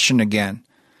expression again,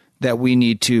 that we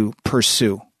need to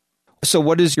pursue. So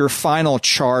what is your final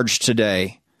charge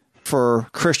today for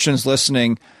Christians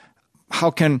listening?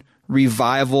 How can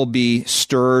revival be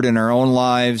stirred in our own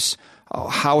lives?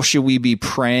 How should we be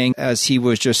praying, as he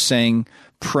was just saying,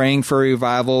 praying for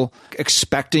revival,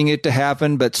 expecting it to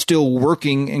happen, but still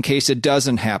working in case it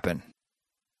doesn't happen?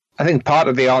 I think part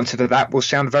of the answer to that will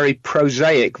sound very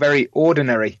prosaic, very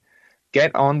ordinary.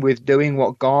 Get on with doing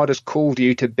what God has called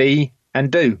you to be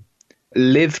and do.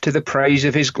 Live to the praise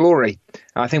of his glory.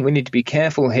 I think we need to be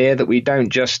careful here that we don't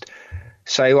just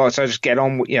say, well, so just get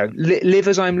on, live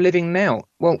as I'm living now.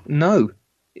 Well, no,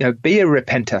 be a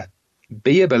repenter,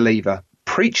 be a believer,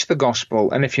 preach the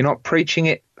gospel. And if you're not preaching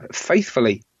it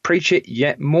faithfully, preach it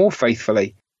yet more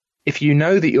faithfully. If you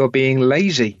know that you're being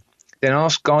lazy, then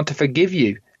ask God to forgive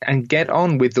you and get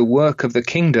on with the work of the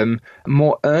kingdom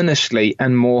more earnestly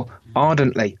and more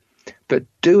ardently. But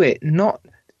do it not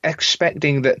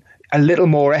expecting that a little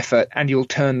more effort and you'll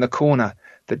turn the corner,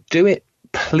 but do it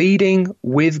pleading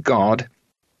with God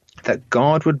that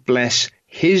God would bless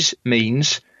his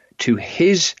means to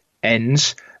his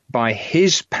ends by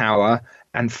his power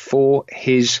and for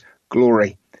his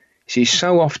glory. See,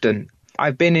 so often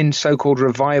I've been in so-called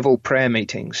revival prayer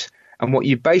meetings, and what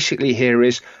you basically hear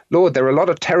is, Lord, there are a lot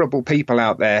of terrible people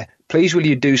out there. Please will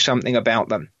you do something about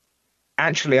them?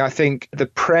 Actually, I think the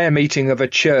prayer meeting of a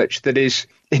church that is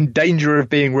in danger of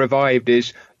being revived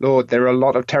is, Lord, there are a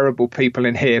lot of terrible people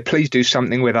in here. Please do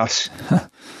something with us.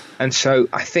 And so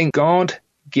I think God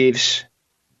gives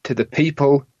to the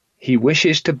people he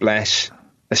wishes to bless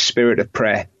a spirit of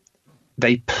prayer.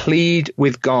 They plead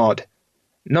with God,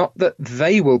 not that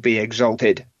they will be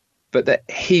exalted, but that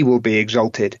he will be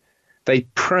exalted. They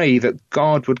pray that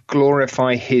God would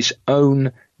glorify his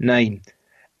own name.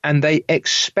 And they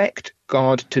expect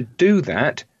God to do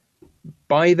that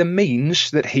by the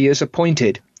means that he has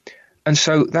appointed. And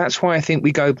so that's why I think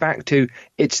we go back to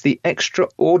it's the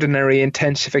extraordinary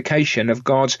intensification of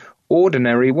God's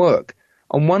ordinary work.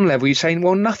 On one level, you're saying,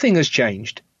 well, nothing has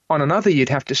changed. On another, you'd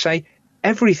have to say,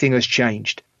 everything has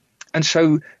changed. And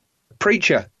so,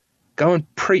 preacher, go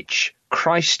and preach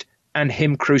Christ and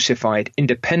him crucified in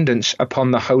dependence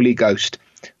upon the Holy Ghost.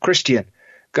 Christian,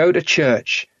 go to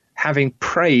church, having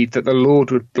prayed that the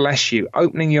Lord would bless you,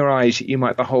 opening your eyes that you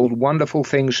might behold wonderful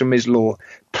things from his law.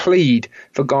 Plead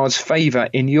for God's favor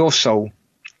in your soul,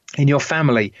 in your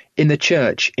family, in the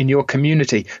church, in your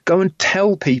community. Go and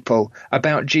tell people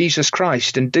about Jesus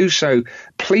Christ, and do so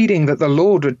pleading that the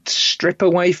Lord would strip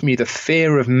away from you the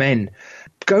fear of men.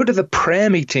 Go to the prayer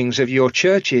meetings of your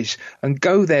churches and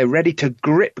go there ready to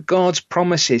grip God's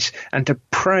promises and to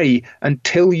pray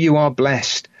until you are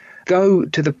blessed. Go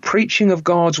to the preaching of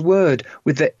God's word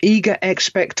with the eager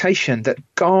expectation that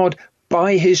God,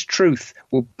 by his truth,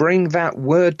 will bring that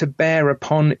word to bear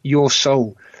upon your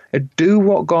soul. Do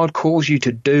what God calls you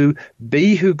to do.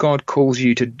 Be who God calls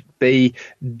you to be.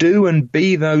 Do and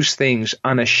be those things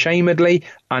unashamedly,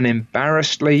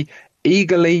 unembarrassedly,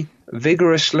 eagerly,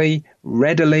 vigorously,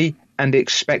 readily, and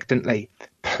expectantly,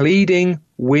 pleading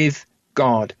with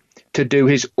God to do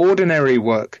his ordinary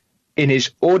work in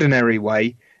his ordinary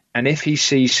way, and if he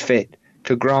sees fit,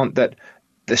 to grant that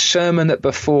the sermon that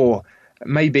before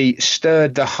maybe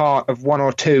stirred the heart of one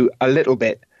or two a little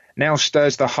bit, now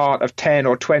stirs the heart of 10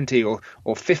 or 20 or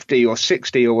 50 or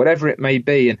 60 or whatever it may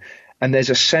be, and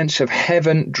there's a sense of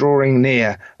heaven drawing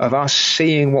near, of us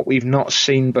seeing what we've not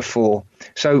seen before.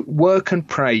 So work and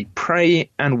pray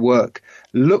and work.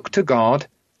 Look to God,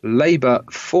 labor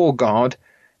for God,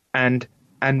 and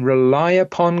rely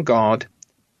upon God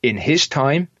in his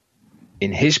time,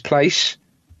 in his place,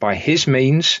 by his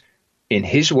means, in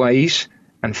his ways,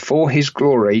 and for his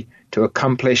glory to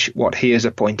accomplish what he has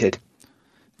appointed.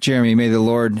 Jeremy, may the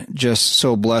Lord just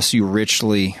so bless you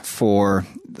richly for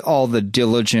all the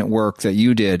diligent work that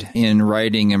you did in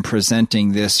writing and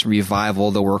presenting this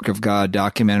Revival, the Work of God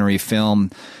documentary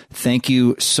film. Thank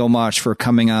you so much for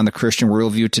coming on the Christian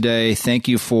Worldview today. Thank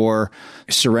you for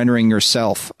surrendering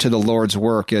yourself to the Lord's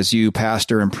work as you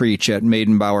pastor and preach at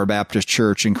Maidenbower Baptist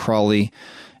Church in Crawley,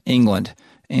 England.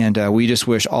 And we just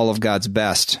wish all of God's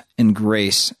best in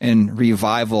grace and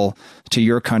revival to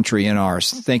your country and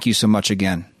ours. Thank you so much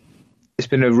again. It's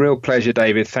been a real pleasure,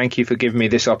 David. Thank you for giving me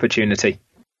this opportunity.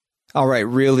 All right,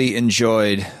 really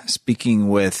enjoyed speaking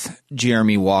with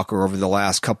Jeremy Walker over the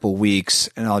last couple weeks,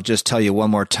 and I'll just tell you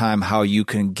one more time how you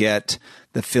can get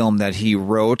the film that he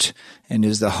wrote and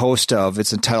is the host of.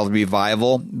 It's entitled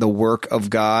Revival, the Work of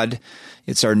God.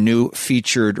 It's our new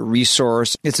featured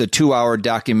resource. It's a 2-hour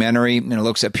documentary, and it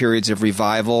looks at periods of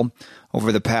revival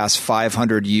over the past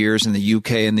 500 years in the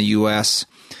UK and the US.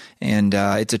 And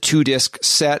it's a 2-disc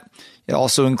set. It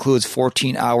also includes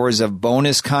 14 hours of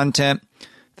bonus content.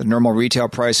 The normal retail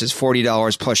price is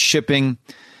 $40 plus shipping.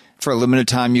 For a limited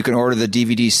time, you can order the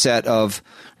DVD set of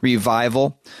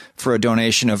Revival for a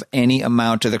donation of any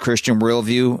amount to the Christian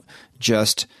Worldview.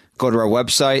 Just go to our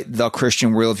website,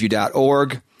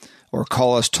 thechristianworldview.org, or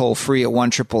call us toll-free at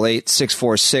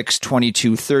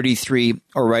 1-888-646-2233,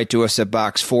 or write to us at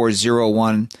Box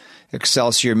 401,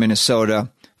 Excelsior,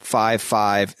 Minnesota,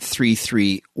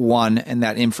 55331, and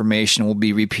that information will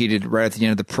be repeated right at the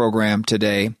end of the program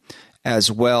today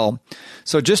as well.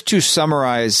 So just to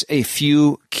summarize a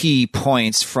few key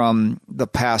points from the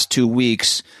past 2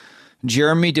 weeks,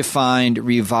 Jeremy defined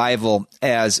revival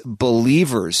as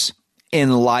believers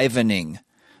enlivening,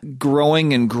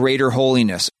 growing in greater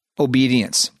holiness,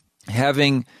 obedience,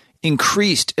 having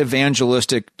increased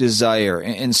evangelistic desire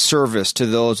and service to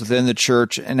those within the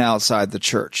church and outside the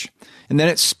church. And then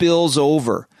it spills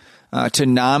over to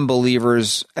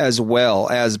non-believers as well.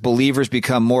 As believers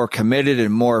become more committed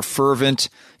and more fervent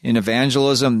in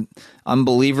evangelism,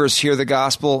 unbelievers hear the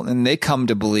gospel and they come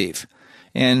to believe.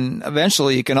 And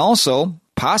eventually it can also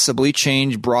possibly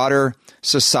change broader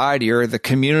society or the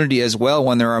community as well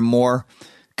when there are more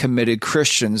committed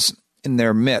Christians in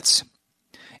their midst.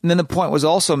 And then the point was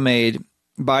also made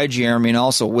by Jeremy and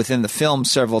also within the film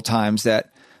several times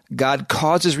that God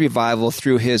causes revival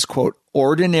through his, quote,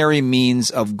 ordinary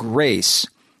means of grace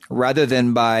rather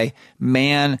than by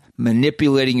man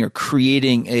manipulating or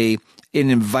creating an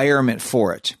environment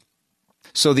for it.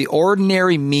 So the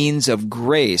ordinary means of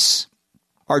grace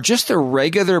are just the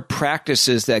regular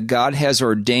practices that God has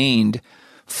ordained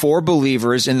for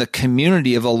believers in the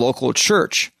community of a local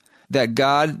church that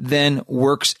God then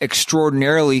works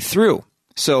extraordinarily through.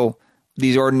 So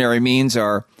these ordinary means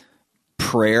are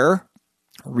prayer,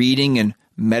 reading and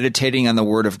meditating on the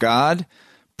Word of God,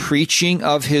 preaching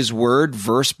of His Word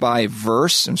verse by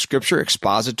verse in Scripture,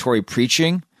 expository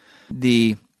preaching,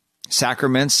 the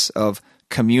sacraments of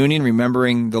communion,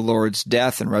 remembering the Lord's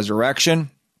death and resurrection,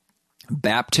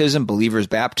 baptism, believers'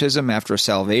 baptism after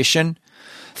salvation,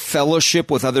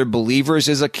 fellowship with other believers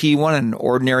is a key one, an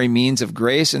ordinary means of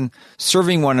grace, and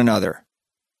serving one another.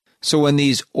 So when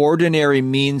these ordinary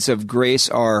means of grace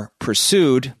are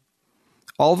pursued,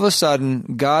 all of a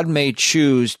sudden, God may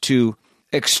choose to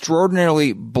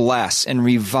extraordinarily bless and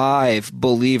revive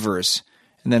believers,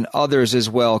 and then others as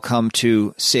well come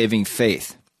to saving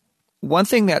faith. One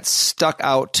thing that stuck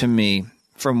out to me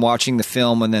from watching the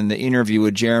film and then the interview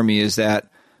with Jeremy is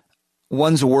that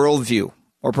one's worldview,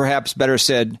 or perhaps better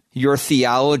said, your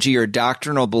theology or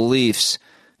doctrinal beliefs,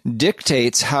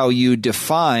 dictates how you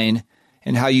define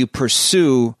and how you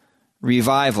pursue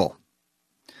revival.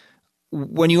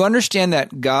 When you understand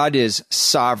that God is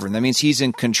sovereign, that means He's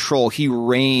in control. He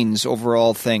reigns over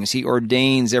all things. He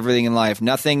ordains everything in life.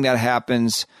 Nothing that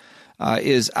happens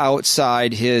is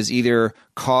outside His either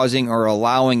causing or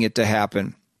allowing it to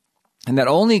happen. And that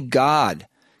only God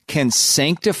can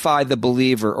sanctify the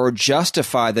believer or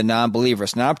justify the non-believer.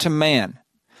 It's not up to man.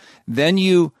 Then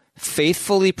you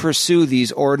faithfully pursue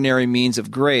these ordinary means of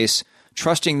grace,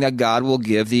 trusting that God will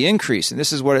give the increase. And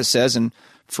this is what it says in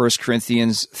 1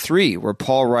 Corinthians 3, where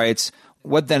Paul writes,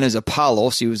 what then is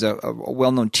Apollos? He was a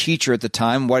well-known teacher at the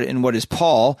time. What is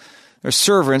Paul? They're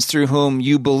servants through whom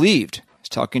you believed. He's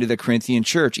talking to the Corinthian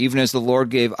church, even as the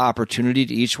Lord gave opportunity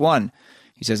to each one.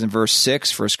 He says in verse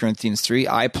 6, 1 Corinthians 3,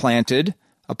 I planted,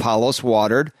 Apollos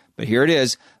watered, but here it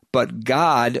is, but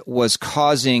God was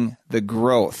causing the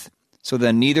growth. So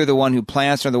then neither the one who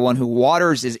plants nor the one who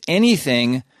waters is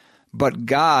anything but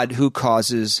God who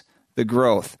causes the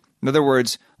growth. In other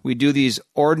words, we do these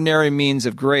ordinary means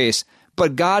of grace,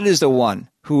 but God is the one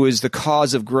who is the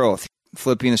cause of growth.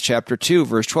 Philippians chapter 2,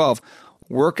 verse 12,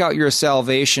 work out your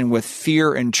salvation with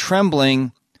fear and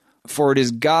trembling, for it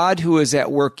is God who is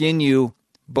at work in you,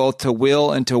 both to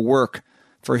will and to work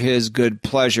for His good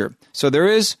pleasure. So there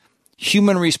is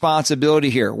human responsibility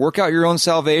here. Work out your own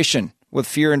salvation with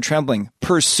fear and trembling.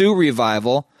 Pursue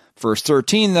revival. Verse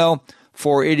 13, though,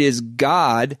 for it is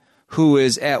God who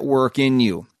is at work in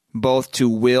you, both to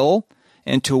will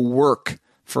and to work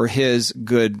for His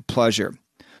good pleasure.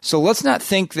 So let's not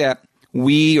think that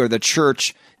we or the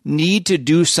church need to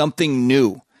do something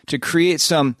new to create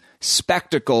some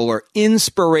spectacle or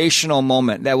inspirational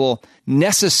moment that will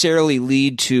necessarily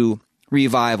lead to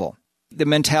revival. The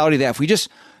mentality that if we just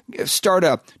start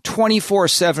a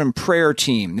 24/7 prayer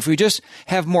team, if we just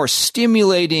have more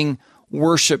stimulating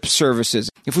worship services,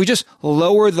 if we just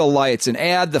lower the lights and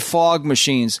add the fog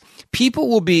machines, people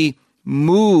will be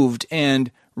moved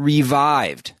and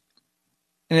revived.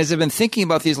 And as I've been thinking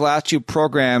about these last two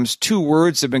programs, two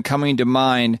words have been coming to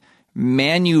mind: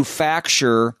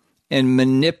 manufacture and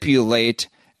manipulate.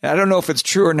 I don't know if it's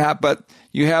true or not, but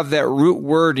you have that root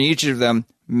word in each of them,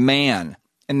 man.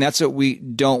 And that's what we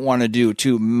don't want to do,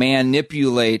 to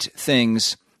manipulate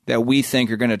things that we think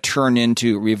are going to turn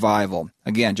into revival.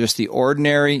 Again, just the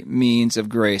ordinary means of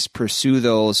grace. Pursue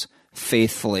those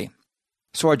faithfully.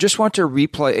 So I just want to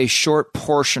replay a short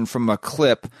portion from a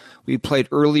clip we played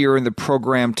earlier in the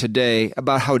program today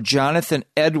about how Jonathan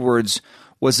Edwards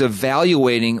was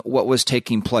evaluating what was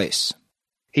taking place.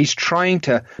 He's trying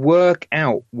to work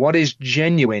out what is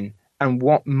genuine and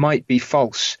what might be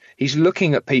false. He's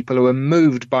looking at people who are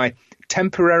moved by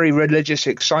temporary religious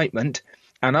excitement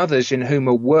and others in whom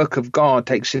a work of God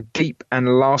takes a deep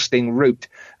and lasting root.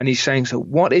 And he's saying, so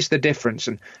what is the difference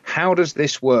and how does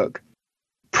this work?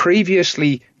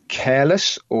 Previously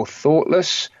careless or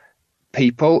thoughtless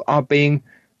people are being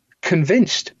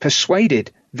convinced,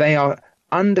 persuaded. They are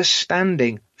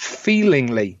understanding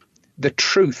feelingly the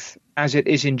truth as it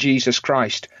is in Jesus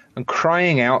Christ and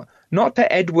crying out not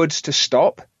to Edwards to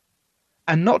stop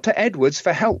and not to Edwards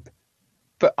for help,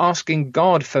 but asking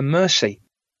God for mercy.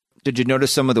 Did you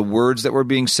notice some of the words that were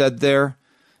being said there?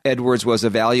 Edwards was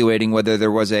evaluating whether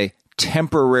there was a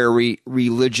temporary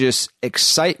religious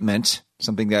excitement,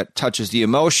 something that touches the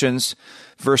emotions,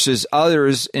 versus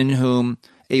others in whom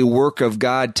a work of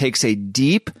God takes a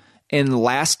deep and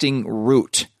lasting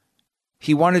root.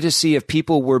 He wanted to see if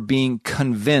people were being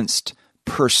convinced,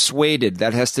 persuaded.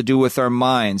 That has to do with our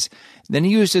minds. Then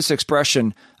he used this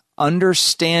expression,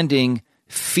 understanding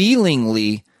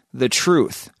feelingly the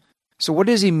truth. So what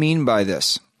does he mean by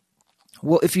this?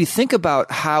 Well, if you think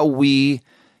about how we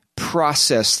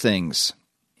process things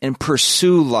and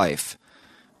pursue life,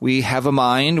 we have a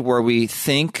mind where we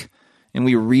think and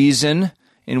we reason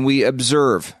and we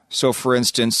observe. So, for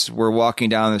instance, we're walking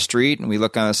down the street and we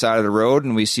look on the side of the road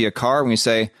and we see a car and we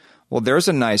say, well, there's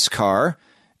a nice car.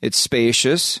 It's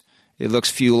spacious. It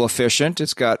looks fuel efficient.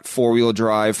 It's got four-wheel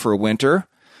drive for winter.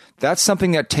 That's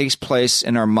something that takes place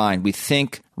in our mind. We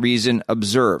think, reason,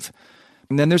 observe.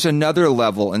 And then there's another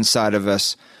level inside of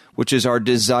us, which is our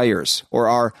desires or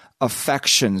our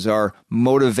affections, our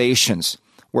motivations,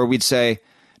 where we'd say,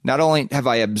 not only have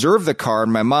I observed the car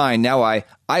in my mind, now I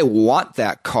want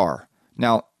that car.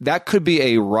 Now, that could be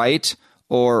a right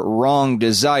or wrong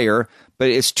desire, but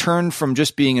it's turned from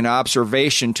just being an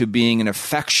observation to being an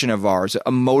affection of ours,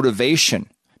 a motivation,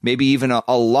 maybe even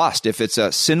a lust if it's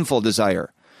a sinful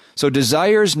desire. So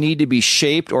desires need to be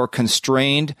shaped or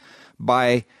constrained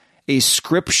by a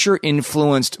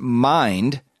Scripture-influenced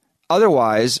mind.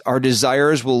 Otherwise, our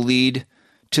desires will lead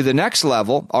to the next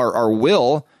level, our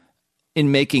will,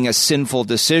 in making a sinful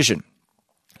decision.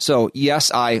 So,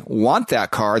 yes, I want that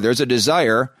car. There's a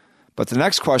desire. But the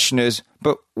next question is,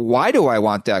 but why do I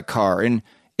want that car? And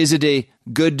is it a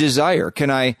good desire?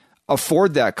 Can I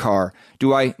afford that car?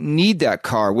 Do I need that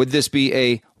car? Would this be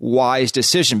a wise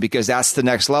decision? Because that's the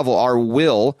next level. Our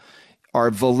will,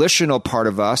 our volitional part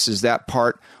of us, is that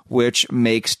part which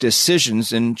makes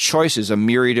decisions and choices, a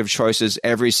myriad of choices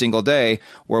every single day,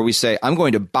 where we say, I'm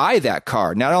going to buy that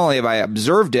car. Not only have I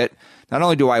observed it, not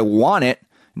only do I want it,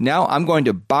 now I'm going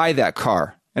to buy that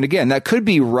car. And again, that could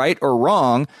be right or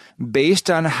wrong based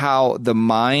on how the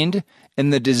mind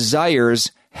and the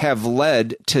desires have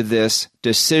led to this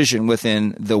decision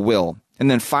within the will. And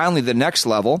then finally, the next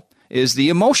level is the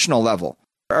emotional level.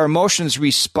 Our emotions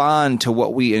respond to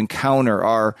what we encounter,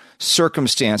 our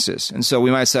circumstances. And so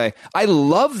we might say, I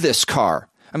love this car.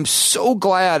 I'm so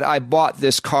glad I bought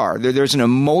this car. There's an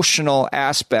emotional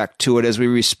aspect to it as we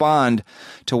respond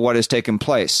to what has taken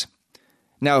place.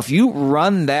 Now, if you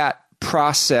run that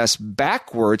process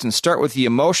backwards and start with the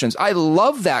emotions, I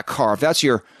love that car. If that's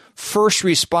your first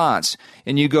response,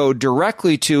 and you go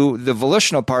directly to the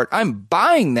volitional part, I'm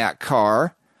buying that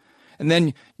car. And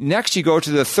then next you go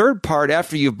to the third part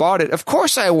after you've bought it. Of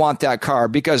course I want that car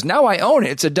because now I own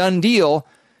it. It's a done deal.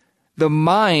 The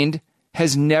mind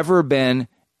has never been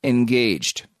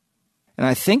engaged. And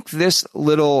I think this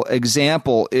little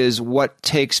example is what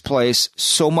takes place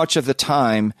so much of the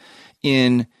time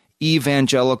in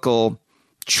evangelical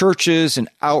churches and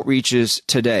outreaches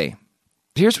today.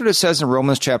 Here's what it says in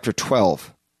Romans chapter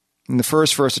 12. In the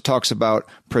first verse, it talks about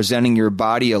presenting your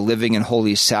body a living and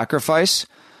holy sacrifice.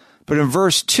 But in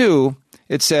verse 2,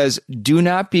 it says, "Do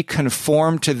not be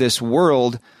conformed to this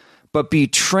world, but be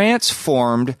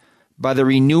transformed by the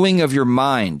renewing of your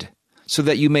mind, so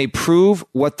that you may prove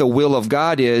what the will of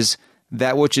God is,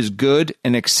 that which is good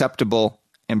and acceptable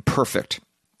and perfect."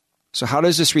 So how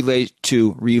does this relate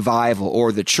to revival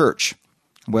or the church?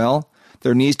 Well,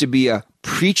 there needs to be a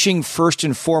preaching first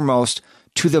and foremost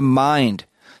to the mind,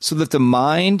 so that the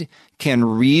mind can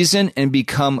reason and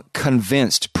become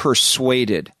convinced,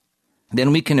 persuaded.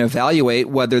 Then we can evaluate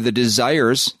whether the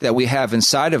desires that we have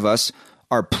inside of us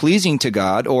are pleasing to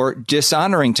God or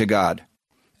dishonoring to God.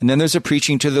 And then there's a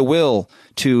preaching to the will,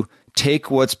 to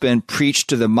take what's been preached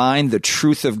to the mind, the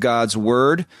truth of God's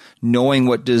word, knowing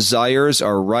what desires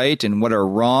are right and what are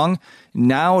wrong,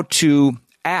 now to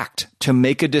act, to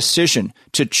make a decision,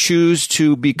 to choose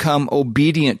to become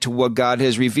obedient to what God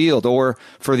has revealed, or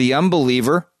for the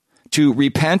unbeliever, to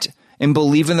repent and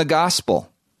believe in the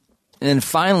gospel. And then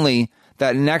finally,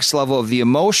 that next level of the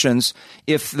emotions,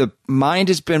 if the mind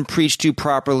has been preached to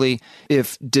properly,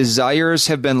 if desires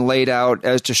have been laid out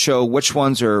as to show which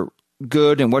ones are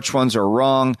good and which ones are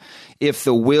wrong, if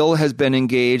the will has been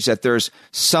engaged, that there's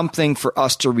something for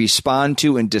us to respond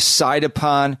to and decide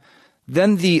upon,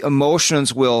 then the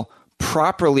emotions will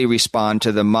properly respond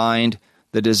to the mind,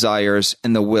 the desires,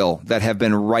 and the will that have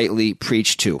been rightly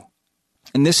preached to.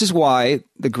 And this is why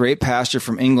the great pastor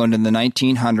from England in the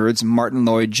 1900s, Martin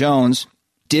Lloyd-Jones,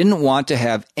 didn't want to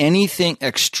have anything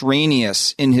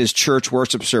extraneous in his church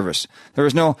worship service. There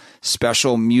was no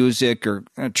special music or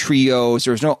trios.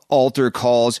 There was no altar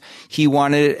calls. He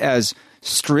wanted it as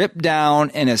stripped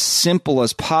down and as simple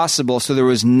as possible, so there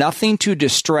was nothing to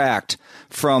distract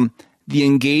from the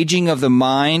engaging of the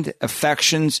mind,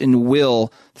 affections, and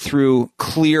will through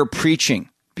clear preaching.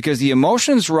 Because the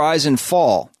emotions rise and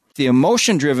fall. The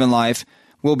emotion-driven life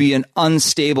will be an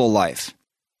unstable life.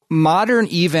 Modern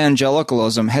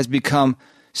evangelicalism has become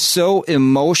so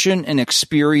emotion and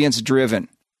experience driven.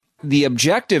 The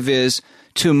objective is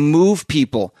to move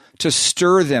people, to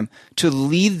stir them, to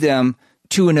lead them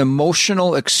to an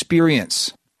emotional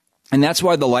experience. And that's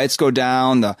why the lights go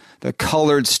down, the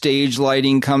colored stage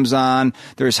lighting comes on,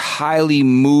 there's highly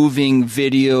moving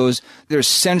videos, there's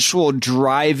sensual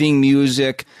driving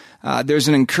music, there's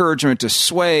an encouragement to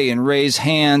sway and raise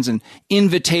hands, and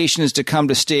invitations to come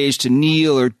to stage to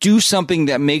kneel or do something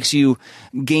that makes you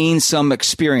gain some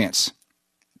experience.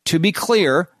 To be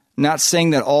clear, not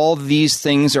saying that all these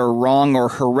things are wrong or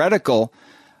heretical,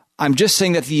 I'm just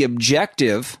saying that the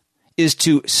objective is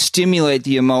to stimulate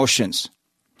the emotions.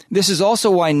 This is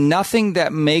also why nothing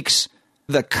that makes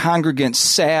the congregant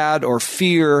sad or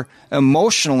fear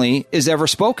emotionally is ever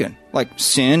spoken, like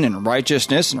sin and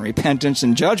righteousness and repentance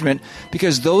and judgment,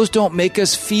 because those don't make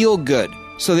us feel good.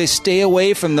 So they stay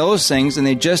away from those things, and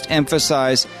they just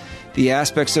emphasize the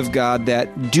aspects of God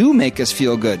that do make us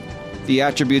feel good, the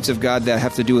attributes of God that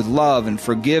have to do with love and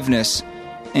forgiveness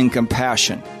and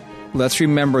compassion. Let's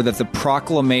remember that the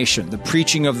proclamation, the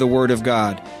preaching of the Word of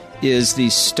God, is the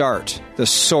start, the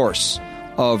source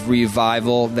of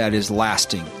revival that is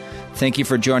lasting. Thank you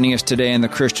for joining us today in the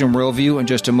Christian Worldview. In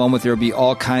just a moment, there will be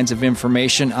all kinds of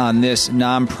information on this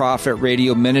nonprofit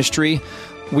radio ministry.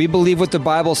 We believe what the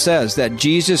Bible says, that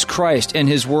Jesus Christ and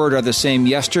His Word are the same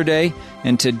yesterday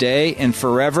and today and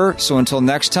forever. So until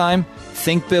next time,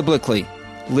 think biblically,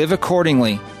 live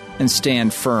accordingly, and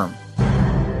stand firm.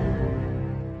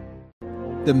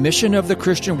 The mission of the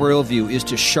Christian Worldview is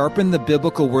to sharpen the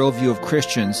biblical worldview of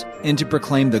Christians and to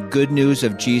proclaim the good news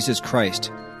of Jesus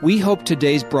Christ. We hope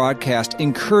today's broadcast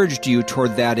encouraged you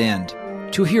toward that end.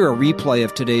 To hear a replay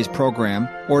of today's program,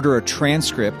 order a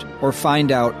transcript, or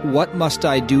find out what must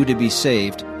I do to be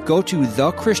saved, go to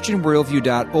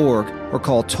thechristianworldview.org or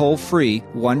call toll-free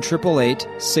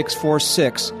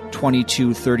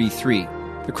 1-888-646-2233.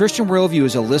 The Christian Worldview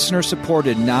is a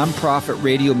listener-supported, nonprofit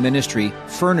radio ministry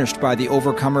furnished by the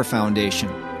Overcomer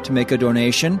Foundation. To make a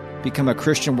donation, become a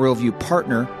Christian Worldview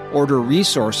partner, order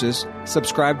resources,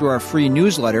 subscribe to our free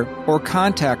newsletter, or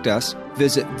contact us,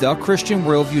 visit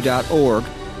thechristianworldview.org,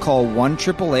 call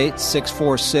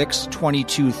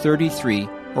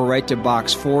 1-888-646-2233, or write to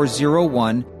Box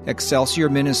 401, Excelsior,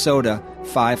 Minnesota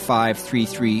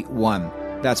 55331.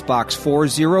 That's Box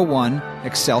 401,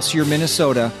 Excelsior,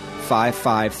 Minnesota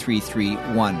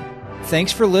 55331.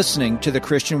 Thanks for listening to the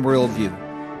Christian Worldview.